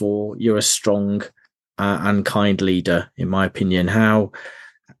together before. You're a strong and kind leader, in my opinion. How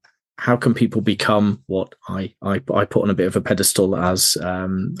can people become what I put on a bit of a pedestal as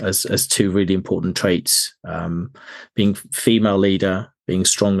two really important traits? Being female leader, being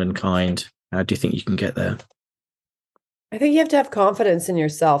strong and kind. How do you think you can get there? I think you have to have confidence in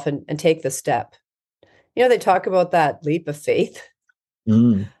yourself and take the step. They talk about that leap of faith.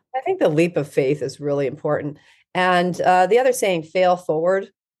 I think the leap of faith is really important. And the other saying, fail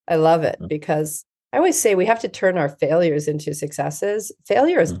forward. I love it because I always say we have to turn our failures into successes.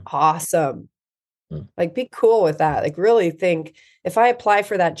 Failure is awesome. Like, be cool with that. Like, really think, if I apply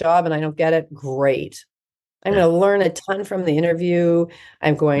for that job and I don't get it, great. I'm going to learn a ton from the interview.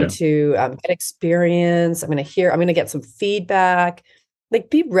 I'm going to get experience. I'm going to get some feedback. Like,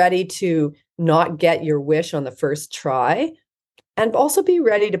 be ready to not get your wish on the first try. And also be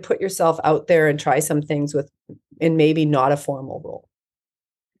ready to put yourself out there and try some things in maybe not a formal role.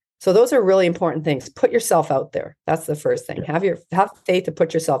 So those are really important things. Put yourself out there. That's the first thing. Have faith to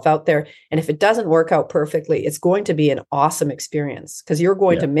put yourself out there. And if it doesn't work out perfectly, it's going to be an awesome experience because you're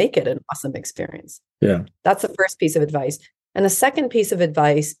going to make it an awesome experience. Yeah. That's the first piece of advice. And the second piece of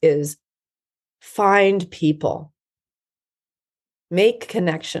advice is find people. Make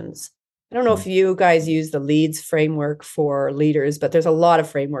connections. I don't know if you guys use the LEADS framework for leaders, but there's a lot of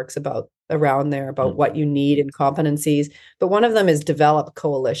frameworks around there about what you need and competencies. But one of them is develop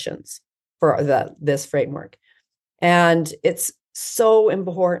coalitions for this framework. And it's so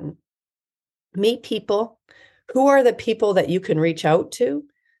important. Meet people. Who are the people that you can reach out to?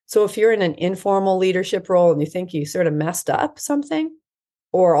 So if you're in an informal leadership role and you think you sort of messed up something,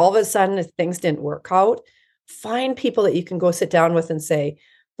 or all of a sudden things didn't work out, find people that you can go sit down with and say,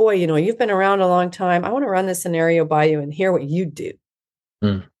 boy, you've been around a long time. I want to run this scenario by you and hear what you do.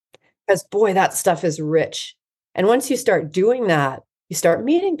 Because boy, that stuff is rich. And once you start doing that, you start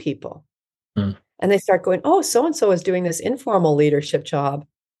meeting people. And they start going, oh, so-and-so is doing this informal leadership job.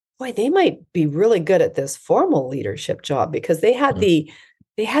 Boy, they might be really good at this formal leadership job because they had the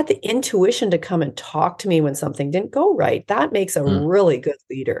intuition to come and talk to me when something didn't go right. That makes a really good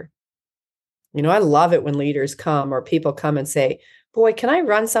leader. I love it when leaders come or people come and say, boy, can I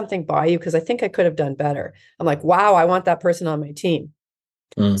run something by you? Because I think I could have done better. I'm like, wow, I want that person on my team.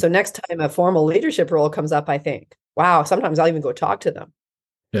 So next time a formal leadership role comes up, I think, wow, sometimes I'll even go talk to them.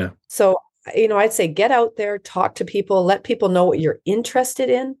 Yeah. So, I'd say get out there, talk to people, let people know what you're interested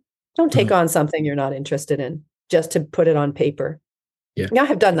in. Don't take on something you're not interested in just to put it on paper. Yeah. I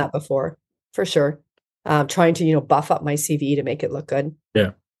have done that before, for sure. Trying to, buff up my CV to make it look good.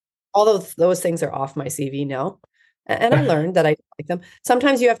 Yeah. All those things are off my CV now. And I learned that I don't like them.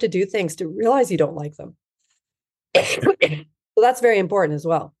 Sometimes you have to do things to realize you don't like them. So that's very important as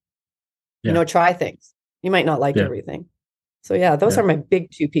well. Try things. You might not like everything. So those are my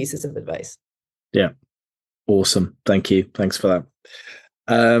big two pieces of advice. Yeah. Awesome. Thank you. Thanks for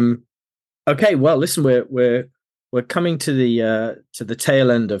that. Okay. Well, listen, we're coming to the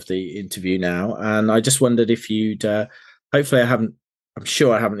tail end of the interview now. And I just wondered if you'd, hopefully I'm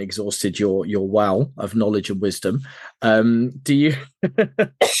sure I haven't exhausted your well of knowledge and wisdom. Do you?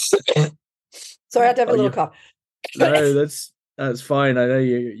 Sorry, I had to have a little cough. No, that's fine. I know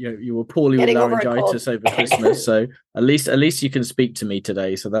you were poorly with laryngitis over Christmas, so at least you can speak to me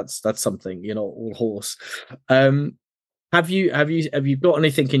today. So that's something. You're not all hoarse. Have you got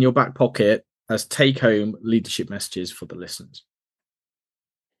anything in your back pocket as take home leadership messages for the listeners?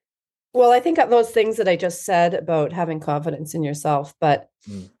 Well, I think those things that I just said about having confidence in yourself, but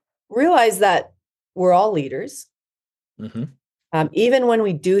realize that we're all leaders. Even when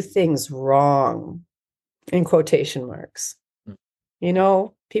we do things wrong, in quotation marks,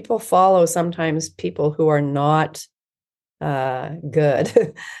 people follow sometimes people who are not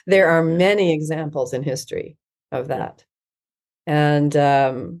good. There are many examples in history of that. And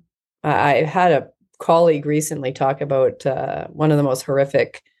I had a colleague recently talk about one of the most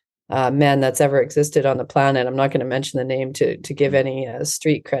horrific men that's ever existed on the planet. I'm not going to mention the name to give any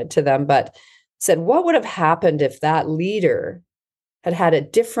street cred to them, but said, what would have happened if that leader had a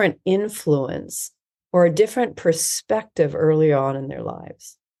different influence or a different perspective early on in their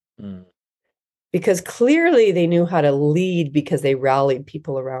lives? because clearly they knew how to lead because they rallied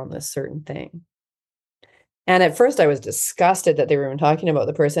people around this certain thing. And at first I was disgusted that they were even talking about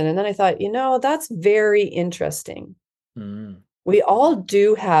the person. And then I thought, that's very interesting. Mm. We all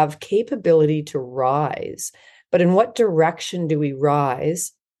do have capability to rise, but in what direction do we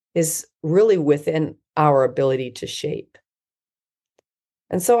rise is really within our ability to shape.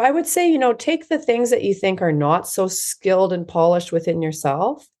 And so I would say, take the things that you think are not so skilled and polished within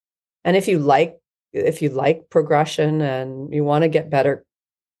yourself. And if you like progression and you want to get better,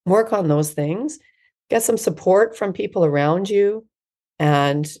 work on those things, get some support from people around you,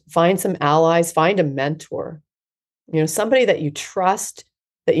 and find some allies, find a mentor, somebody that you trust,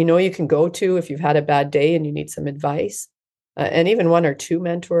 that you can go to if you've had a bad day and you need some advice, and even one or two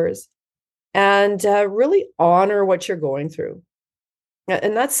mentors, and really honor what you're going through.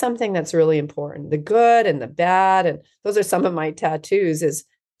 And that's something that's really important. The good and the bad, and those are some of my tattoos, is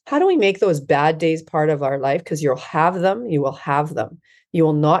how do we make those bad days part of our life? Because you'll have them. You will have them. You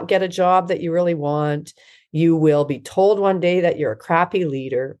will not get a job that you really want. You will be told one day that you're a crappy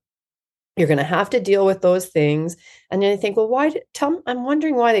leader. You're going to have to deal with those things. And then I think, well, I'm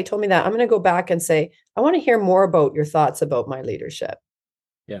wondering why they told me that. I'm going to go back and say, I want to hear more about your thoughts about my leadership.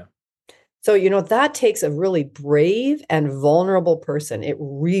 Yeah. So, that takes a really brave and vulnerable person. It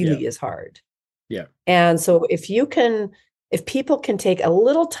really is hard. Yeah. And so if people can take a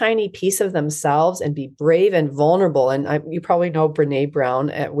little tiny piece of themselves and be brave and vulnerable, and you probably know Brene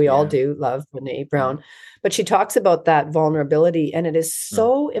Brown, we all do love Brene Brown, but she talks about that vulnerability. And it is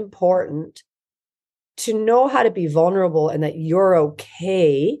so important to know how to be vulnerable and that you're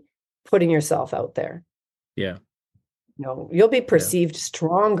okay putting yourself out there. Yeah. You'll be perceived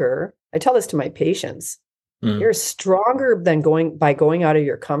stronger. I tell this to my patients. You're stronger than going out of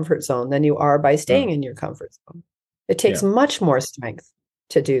your comfort zone than you are by staying in your comfort zone. It takes much more strength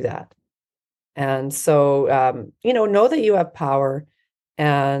to do that. And so, know that you have power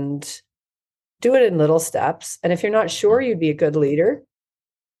and do it in little steps. And if you're not sure you'd be a good leader,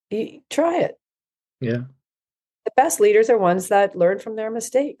 try it. Yeah. The best leaders are ones that learn from their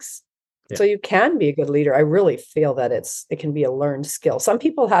mistakes. Yeah. So you can be a good leader. I really feel that it can be a learned skill. Some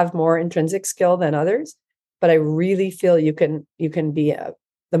people have more intrinsic skill than others, but I really feel you can be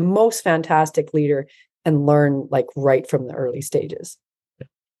the most fantastic leader and learn right from the early stages.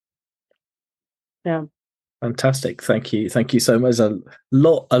 Yeah. Fantastic. Thank you. Thank you so much. A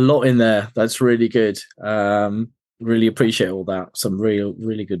lot in there. That's really good. Really appreciate all that. Some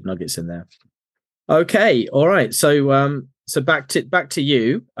really good nuggets in there. Okay. All right. So back to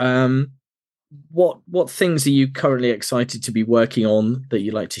you. What things are you currently excited to be working on that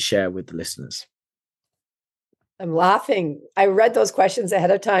you'd like to share with the listeners? I'm laughing. I read those questions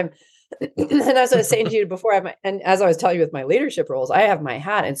ahead of time. And as I was saying to you before, and as I was telling you with my leadership roles, I have my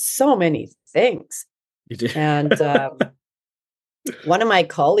hat in so many things. You do. And one of my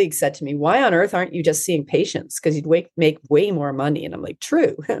colleagues said to me, why on earth aren't you just seeing patients? Because you'd make way more money. And I'm like,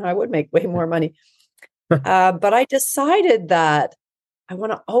 true, I would make way more money. But I decided that I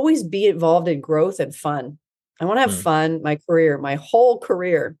want to always be involved in growth and fun. I want to have fun, my whole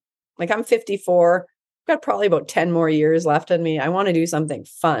career. Like I'm 54, I've got probably about 10 more years left in me. I want to do something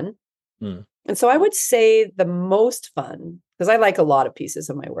fun. And so I would say the most fun, because I like a lot of pieces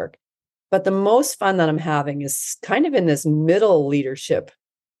of my work, but the most fun that I'm having is kind of in this middle leadership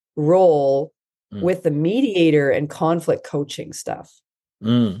role with the mediator and conflict coaching stuff.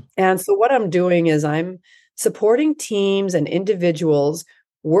 And so what I'm doing is I'm supporting teams and individuals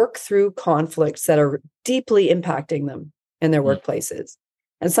work through conflicts that are deeply impacting them in their workplaces.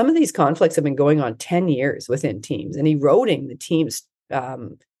 And some of these conflicts have been going on 10 years within teams and eroding the team's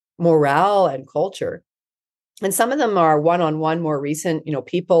morale and culture. And some of them are one-on-one, more recent.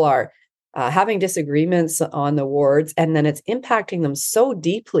 People are having disagreements on the wards, and then it's impacting them so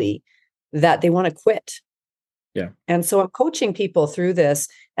deeply that they want to quit. Yeah. And so I'm coaching people through this,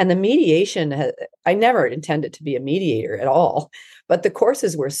 and the mediation, I never intended to be a mediator at all, but the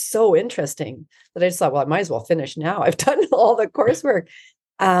courses were so interesting that I just thought, well, I might as well finish now. I've done all the coursework.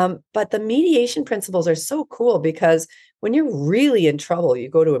 But the mediation principles are so cool because when you're really in trouble, you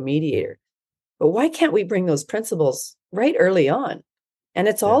go to a mediator. But why can't we bring those principles right early on? And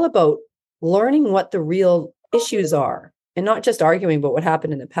it's all about learning what the real issues are and not just arguing about what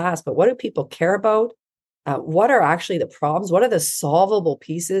happened in the past, but what do people care about? What are actually the problems? What are the solvable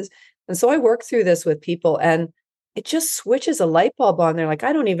pieces? And so I work through this with people, and it just switches a light bulb on. They're like,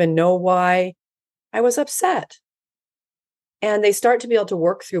 I don't even know why I was upset. And they start to be able to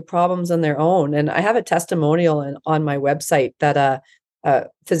work through problems on their own. And I have a testimonial on my website that a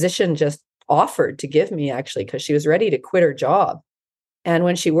physician just offered to give me, actually, because she was ready to quit her job. And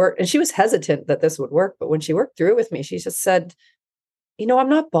when she worked, and she was hesitant that this would work, but when she worked through with me, she just said, I'm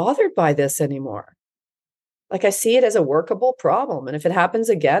not bothered by this anymore. Like, I see it as a workable problem. And if it happens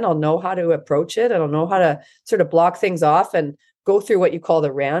again, I'll know how to approach it. And I'll know how to sort of block things off and go through what you call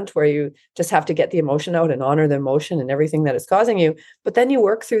the rant, where you just have to get the emotion out and honor the emotion and everything that is causing you. But then you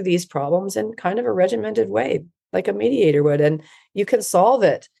work through these problems in kind of a regimented way, like a mediator would, and you can solve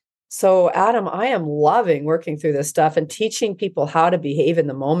it. So, Adam, I am loving working through this stuff and teaching people how to behave in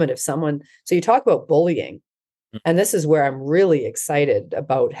the moment. So you talk about bullying, and this is where I'm really excited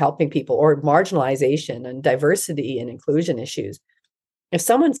about helping people, or marginalization and diversity and inclusion issues. If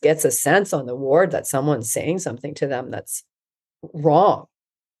someone gets a sense on the ward that someone's saying something to them that's wrong,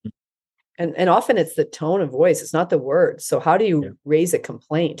 and often it's the tone of voice, it's not the words. So how do you raise a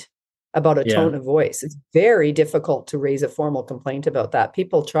complaint about a tone of voice? It's very difficult to raise a formal complaint about that.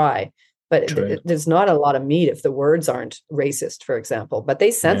 People try, but there's not a lot of meat if the words aren't racist, for example, but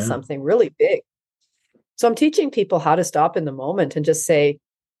they sense something really big. So I'm teaching people how to stop in the moment and just say,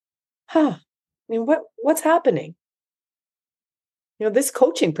 what's happening? This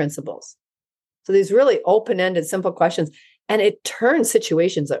coaching principles. So these really open-ended, simple questions, and it turns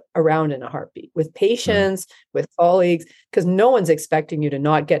situations around in a heartbeat with patients, with colleagues, because no one's expecting you to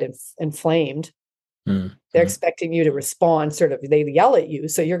not get inflamed. They're expecting you to respond, sort of, they yell at you.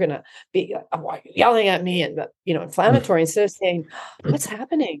 So you're going to be, why are you yelling at me? And, inflammatory, instead of saying, what's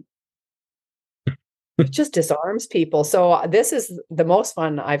happening? It just disarms people. So this is the most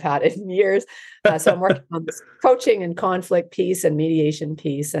fun I've had in years. So I'm working on this coaching and conflict piece and mediation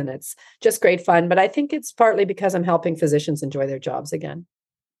piece, and it's just great fun. But I think it's partly because I'm helping physicians enjoy their jobs again.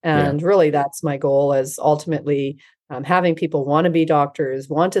 And really, that's my goal, is ultimately having people want to be doctors,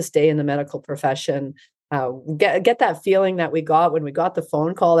 want to stay in the medical profession, get that feeling that we got when we got the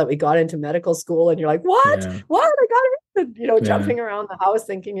phone call that we got into medical school, and you're like, what? I got it. Jumping around the house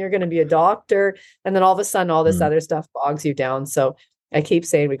thinking you're going to be a doctor. And then all of a sudden, all this other stuff bogs you down. So I keep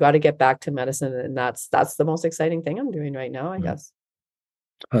saying we got to get back to medicine. And that's the most exciting thing I'm doing right now, I guess.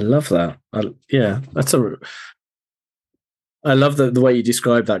 I love that. I love the way you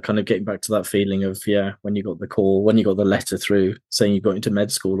describe that, kind of getting back to that feeling of, when you got the call, when you got the letter through saying you got into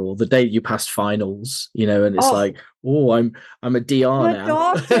med school, or the day you passed finals, and it's like, I'm a DR I'm now.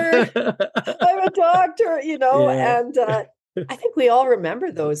 Doctor. I'm a doctor, and I think we all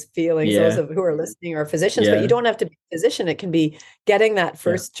remember those feelings, those who are listening are physicians, but you don't have to be a physician. It can be getting that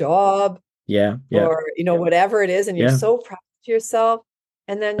first job, or, whatever it is. And you're so proud of yourself.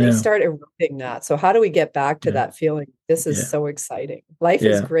 And then you start eroding that. So how do we get back to that feeling? This is so exciting. Life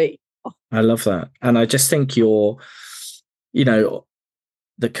is great. I love that. And I just think the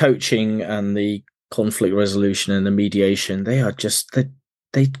coaching and the conflict resolution and the mediation, they are just,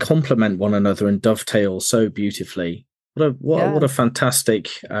 they complement one another and dovetail so beautifully. What a fantastic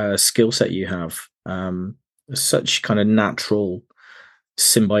skill set you have. Such kind of natural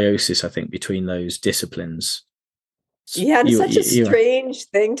symbiosis, I think, between those disciplines. Yeah, and such a strange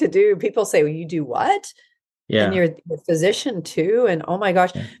thing to do. People say, well, you do what? And you're a physician too. And oh my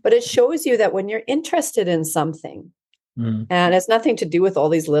gosh. But it shows you that when you're interested in something, and it's nothing to do with all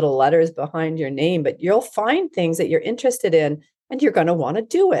these little letters behind your name, but you'll find things that you're interested in and you're going to want to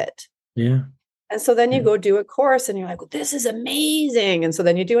do it. Yeah. And so then you go do a course and you're like, well, this is amazing. And so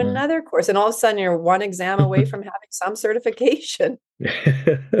then you do another course, and all of a sudden you're one exam away from having some certification.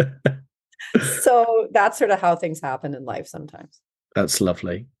 So that's sort of how things happen in life sometimes. That's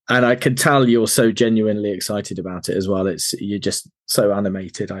lovely. And I can tell you're so genuinely excited about it as well. You're just so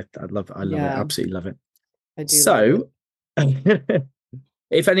animated. I love it. I love it. Absolutely love it. I do. So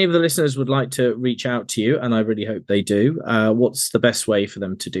if any of the listeners would like to reach out to you, and I really hope they do, what's the best way for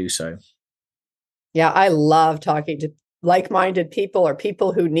them to do so? Yeah, I love talking to like-minded people or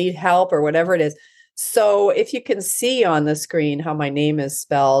people who need help or whatever it is. So if you can see on the screen how my name is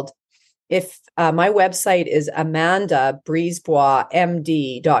spelled, if my website is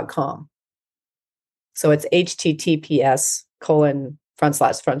AmandaBriseboisMD.com. So it's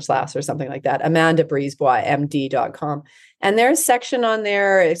https:// or something like that, AmandaBriseboisMD.com. And there's a section on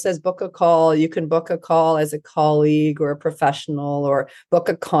there. It says book a call. You can book a call as a colleague or a professional, or book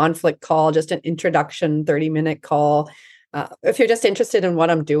a conflict call, just an introduction, 30-minute call. If you're just interested in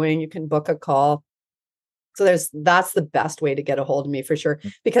what I'm doing, you can book a call. So that's the best way to get a hold of me for sure,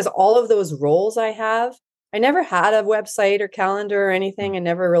 because all of those roles I have, I never had a website or calendar or anything. I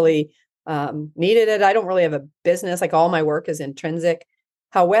never really needed it. I don't really have a business. Like, all my work is intrinsic.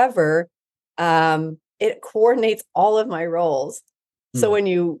 However, it coordinates all of my roles. So when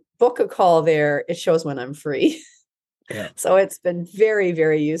you book a call there, it shows when I'm free. So it's been very,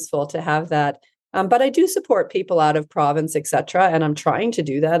 very useful to have that. But I do support people out of province, etc. And I'm trying to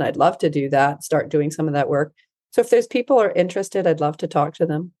do that. I'd love to do that, start doing some of that work. So if there's people who are interested, I'd love to talk to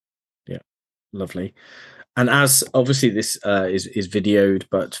them. Yeah, lovely. And as obviously this is videoed,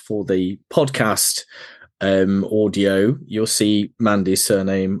 but for the podcast audio, you'll see Mandy's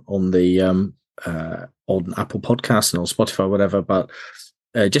surname on the on Apple Podcasts and on Spotify, whatever. But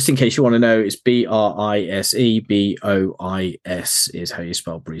just in case you want to know, it's Brisebois is how you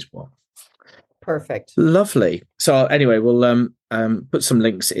spell Brisebois. Perfect. Lovely. So anyway, we'll put some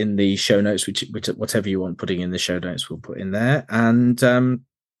links in the show notes, which whatever you want putting in the show notes, we'll put in there. And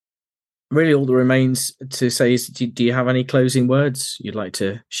really all that remains to say is, do you have any closing words you'd like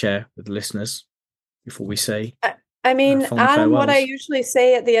to share with the listeners before we say? I mean, Adam, what I usually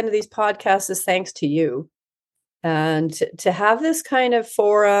say at the end of these podcasts is thanks to you. And to have this kind of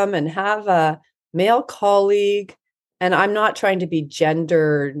forum and have a male colleague, and I'm not trying to be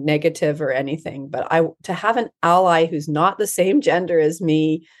gender negative or anything, but to have an ally who's not the same gender as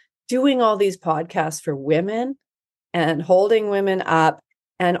me doing all these podcasts for women and holding women up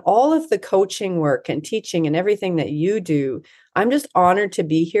and all of the coaching work and teaching and everything that you do, I'm just honored to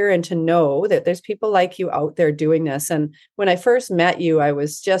be here and to know that there's people like you out there doing this. And when I first met you, I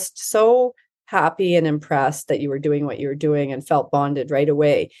was just so happy and impressed that you were doing what you were doing and felt bonded right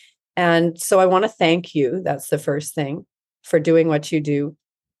away. And so I want to thank you. That's the first thing, for doing what you do.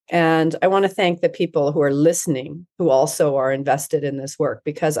 And I want to thank the people who are listening, who also are invested in this work,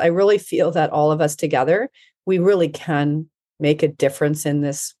 because I really feel that all of us together, we really can make a difference in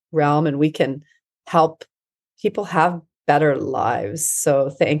this realm and we can help people have better lives. So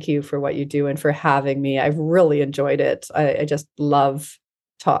thank you for what you do and for having me. I've really enjoyed it. I just love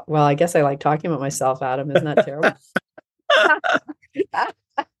well, I guess I like talking about myself, Adam. Isn't that terrible?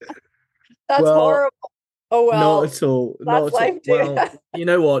 That's horrible. Oh, well. Not at all. That's life, too. Well, you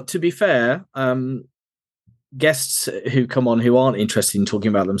know what? To be fair, guests who come on who aren't interested in talking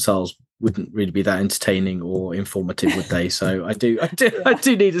about themselves wouldn't really be that entertaining or informative, would they? So I do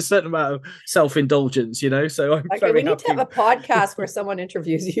need a certain amount of self-indulgence, So I'm very we need to have a podcast where someone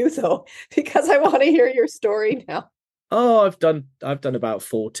interviews you, though, because I want to hear your story now. Oh, I've done about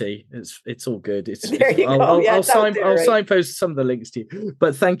 40. It's all good. There you go. I'll signpost some of the links to you.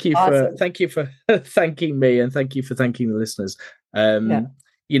 But thank you for thanking me, and thank you for thanking the listeners. I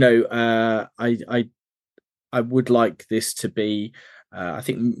would like this to be. I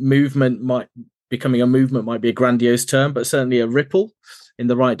think becoming a movement might be a grandiose term, but certainly a ripple in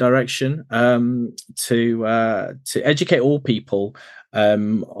the right direction to educate all people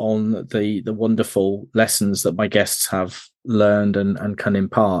on the wonderful lessons that my guests have learned and can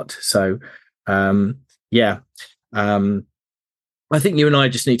impart. So I think you and I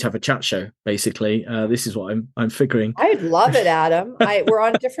just need to have a chat show, basically. This is what I'm figuring. I'd love it, Adam. We're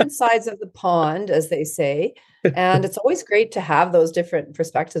on different sides of the pond, as they say. And it's always great to have those different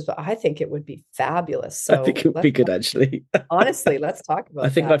perspectives, but I think it would be fabulous. So I think it would be good, actually. Honestly, let's talk about I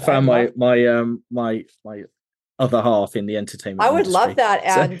think that. I found my other half in the entertainment I would industry. love that.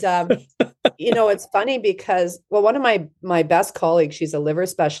 And, it's funny because, one of my best colleagues, she's a liver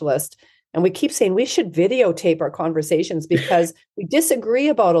specialist, and we keep saying we should videotape our conversations because we disagree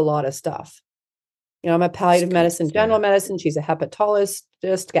about a lot of stuff. I'm a palliative medicine, general medicine. She's a hepatologist,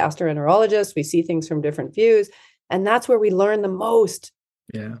 gastroenterologist. We see things from different views. And that's where we learn the most.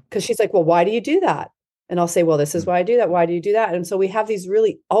 Yeah. Because she's like, well, why do you do that? And I'll say, well, this is why I do that. Why do you do that? And so we have these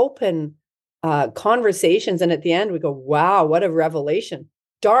really open conversations. And at the end, we go, wow, what a revelation.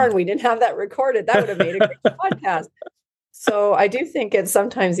 Darn, we didn't have that recorded. That would have made a great podcast. So I do think it's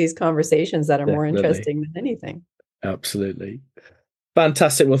sometimes these conversations that are more interesting than anything. Absolutely.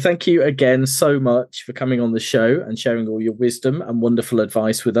 Fantastic. Well, thank you again so much for coming on the show and sharing all your wisdom and wonderful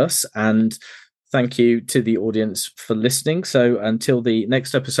advice with us. And thank you to the audience for listening. So until the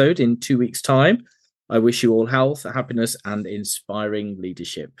next episode in 2 weeks' time, I wish you all health, happiness, and inspiring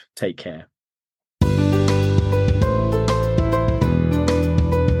leadership. Take care.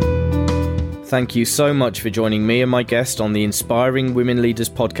 Thank you so much for joining me and my guest on the Inspiring Women Leaders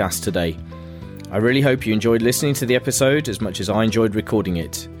podcast today. I really hope you enjoyed listening to the episode as much as I enjoyed recording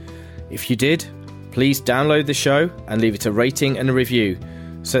it. If you did, please download the show and leave it a rating and a review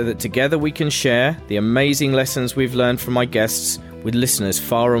so that together we can share the amazing lessons we've learned from my guests with listeners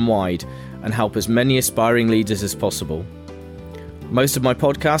far and wide and help as many aspiring leaders as possible. Most of my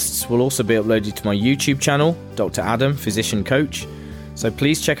podcasts will also be uploaded to my YouTube channel, Dr. Adam, Physician Coach. So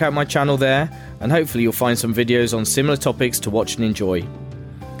please check out my channel there and hopefully you'll find some videos on similar topics to watch and enjoy.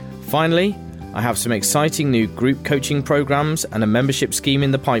 Finally, I have some exciting new group coaching programs and a membership scheme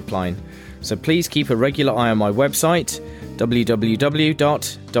in the pipeline, so please keep a regular eye on my website,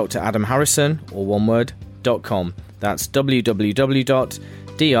 www.dradamharrison, or one word, .com. That's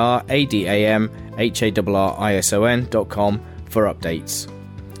www.dradamharrison.com for updates.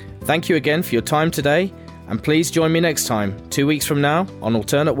 Thank you again for your time today, and please join me next time, 2 weeks from now, on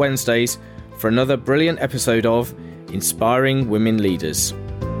alternate Wednesdays, for another brilliant episode of Inspiring Women Leaders.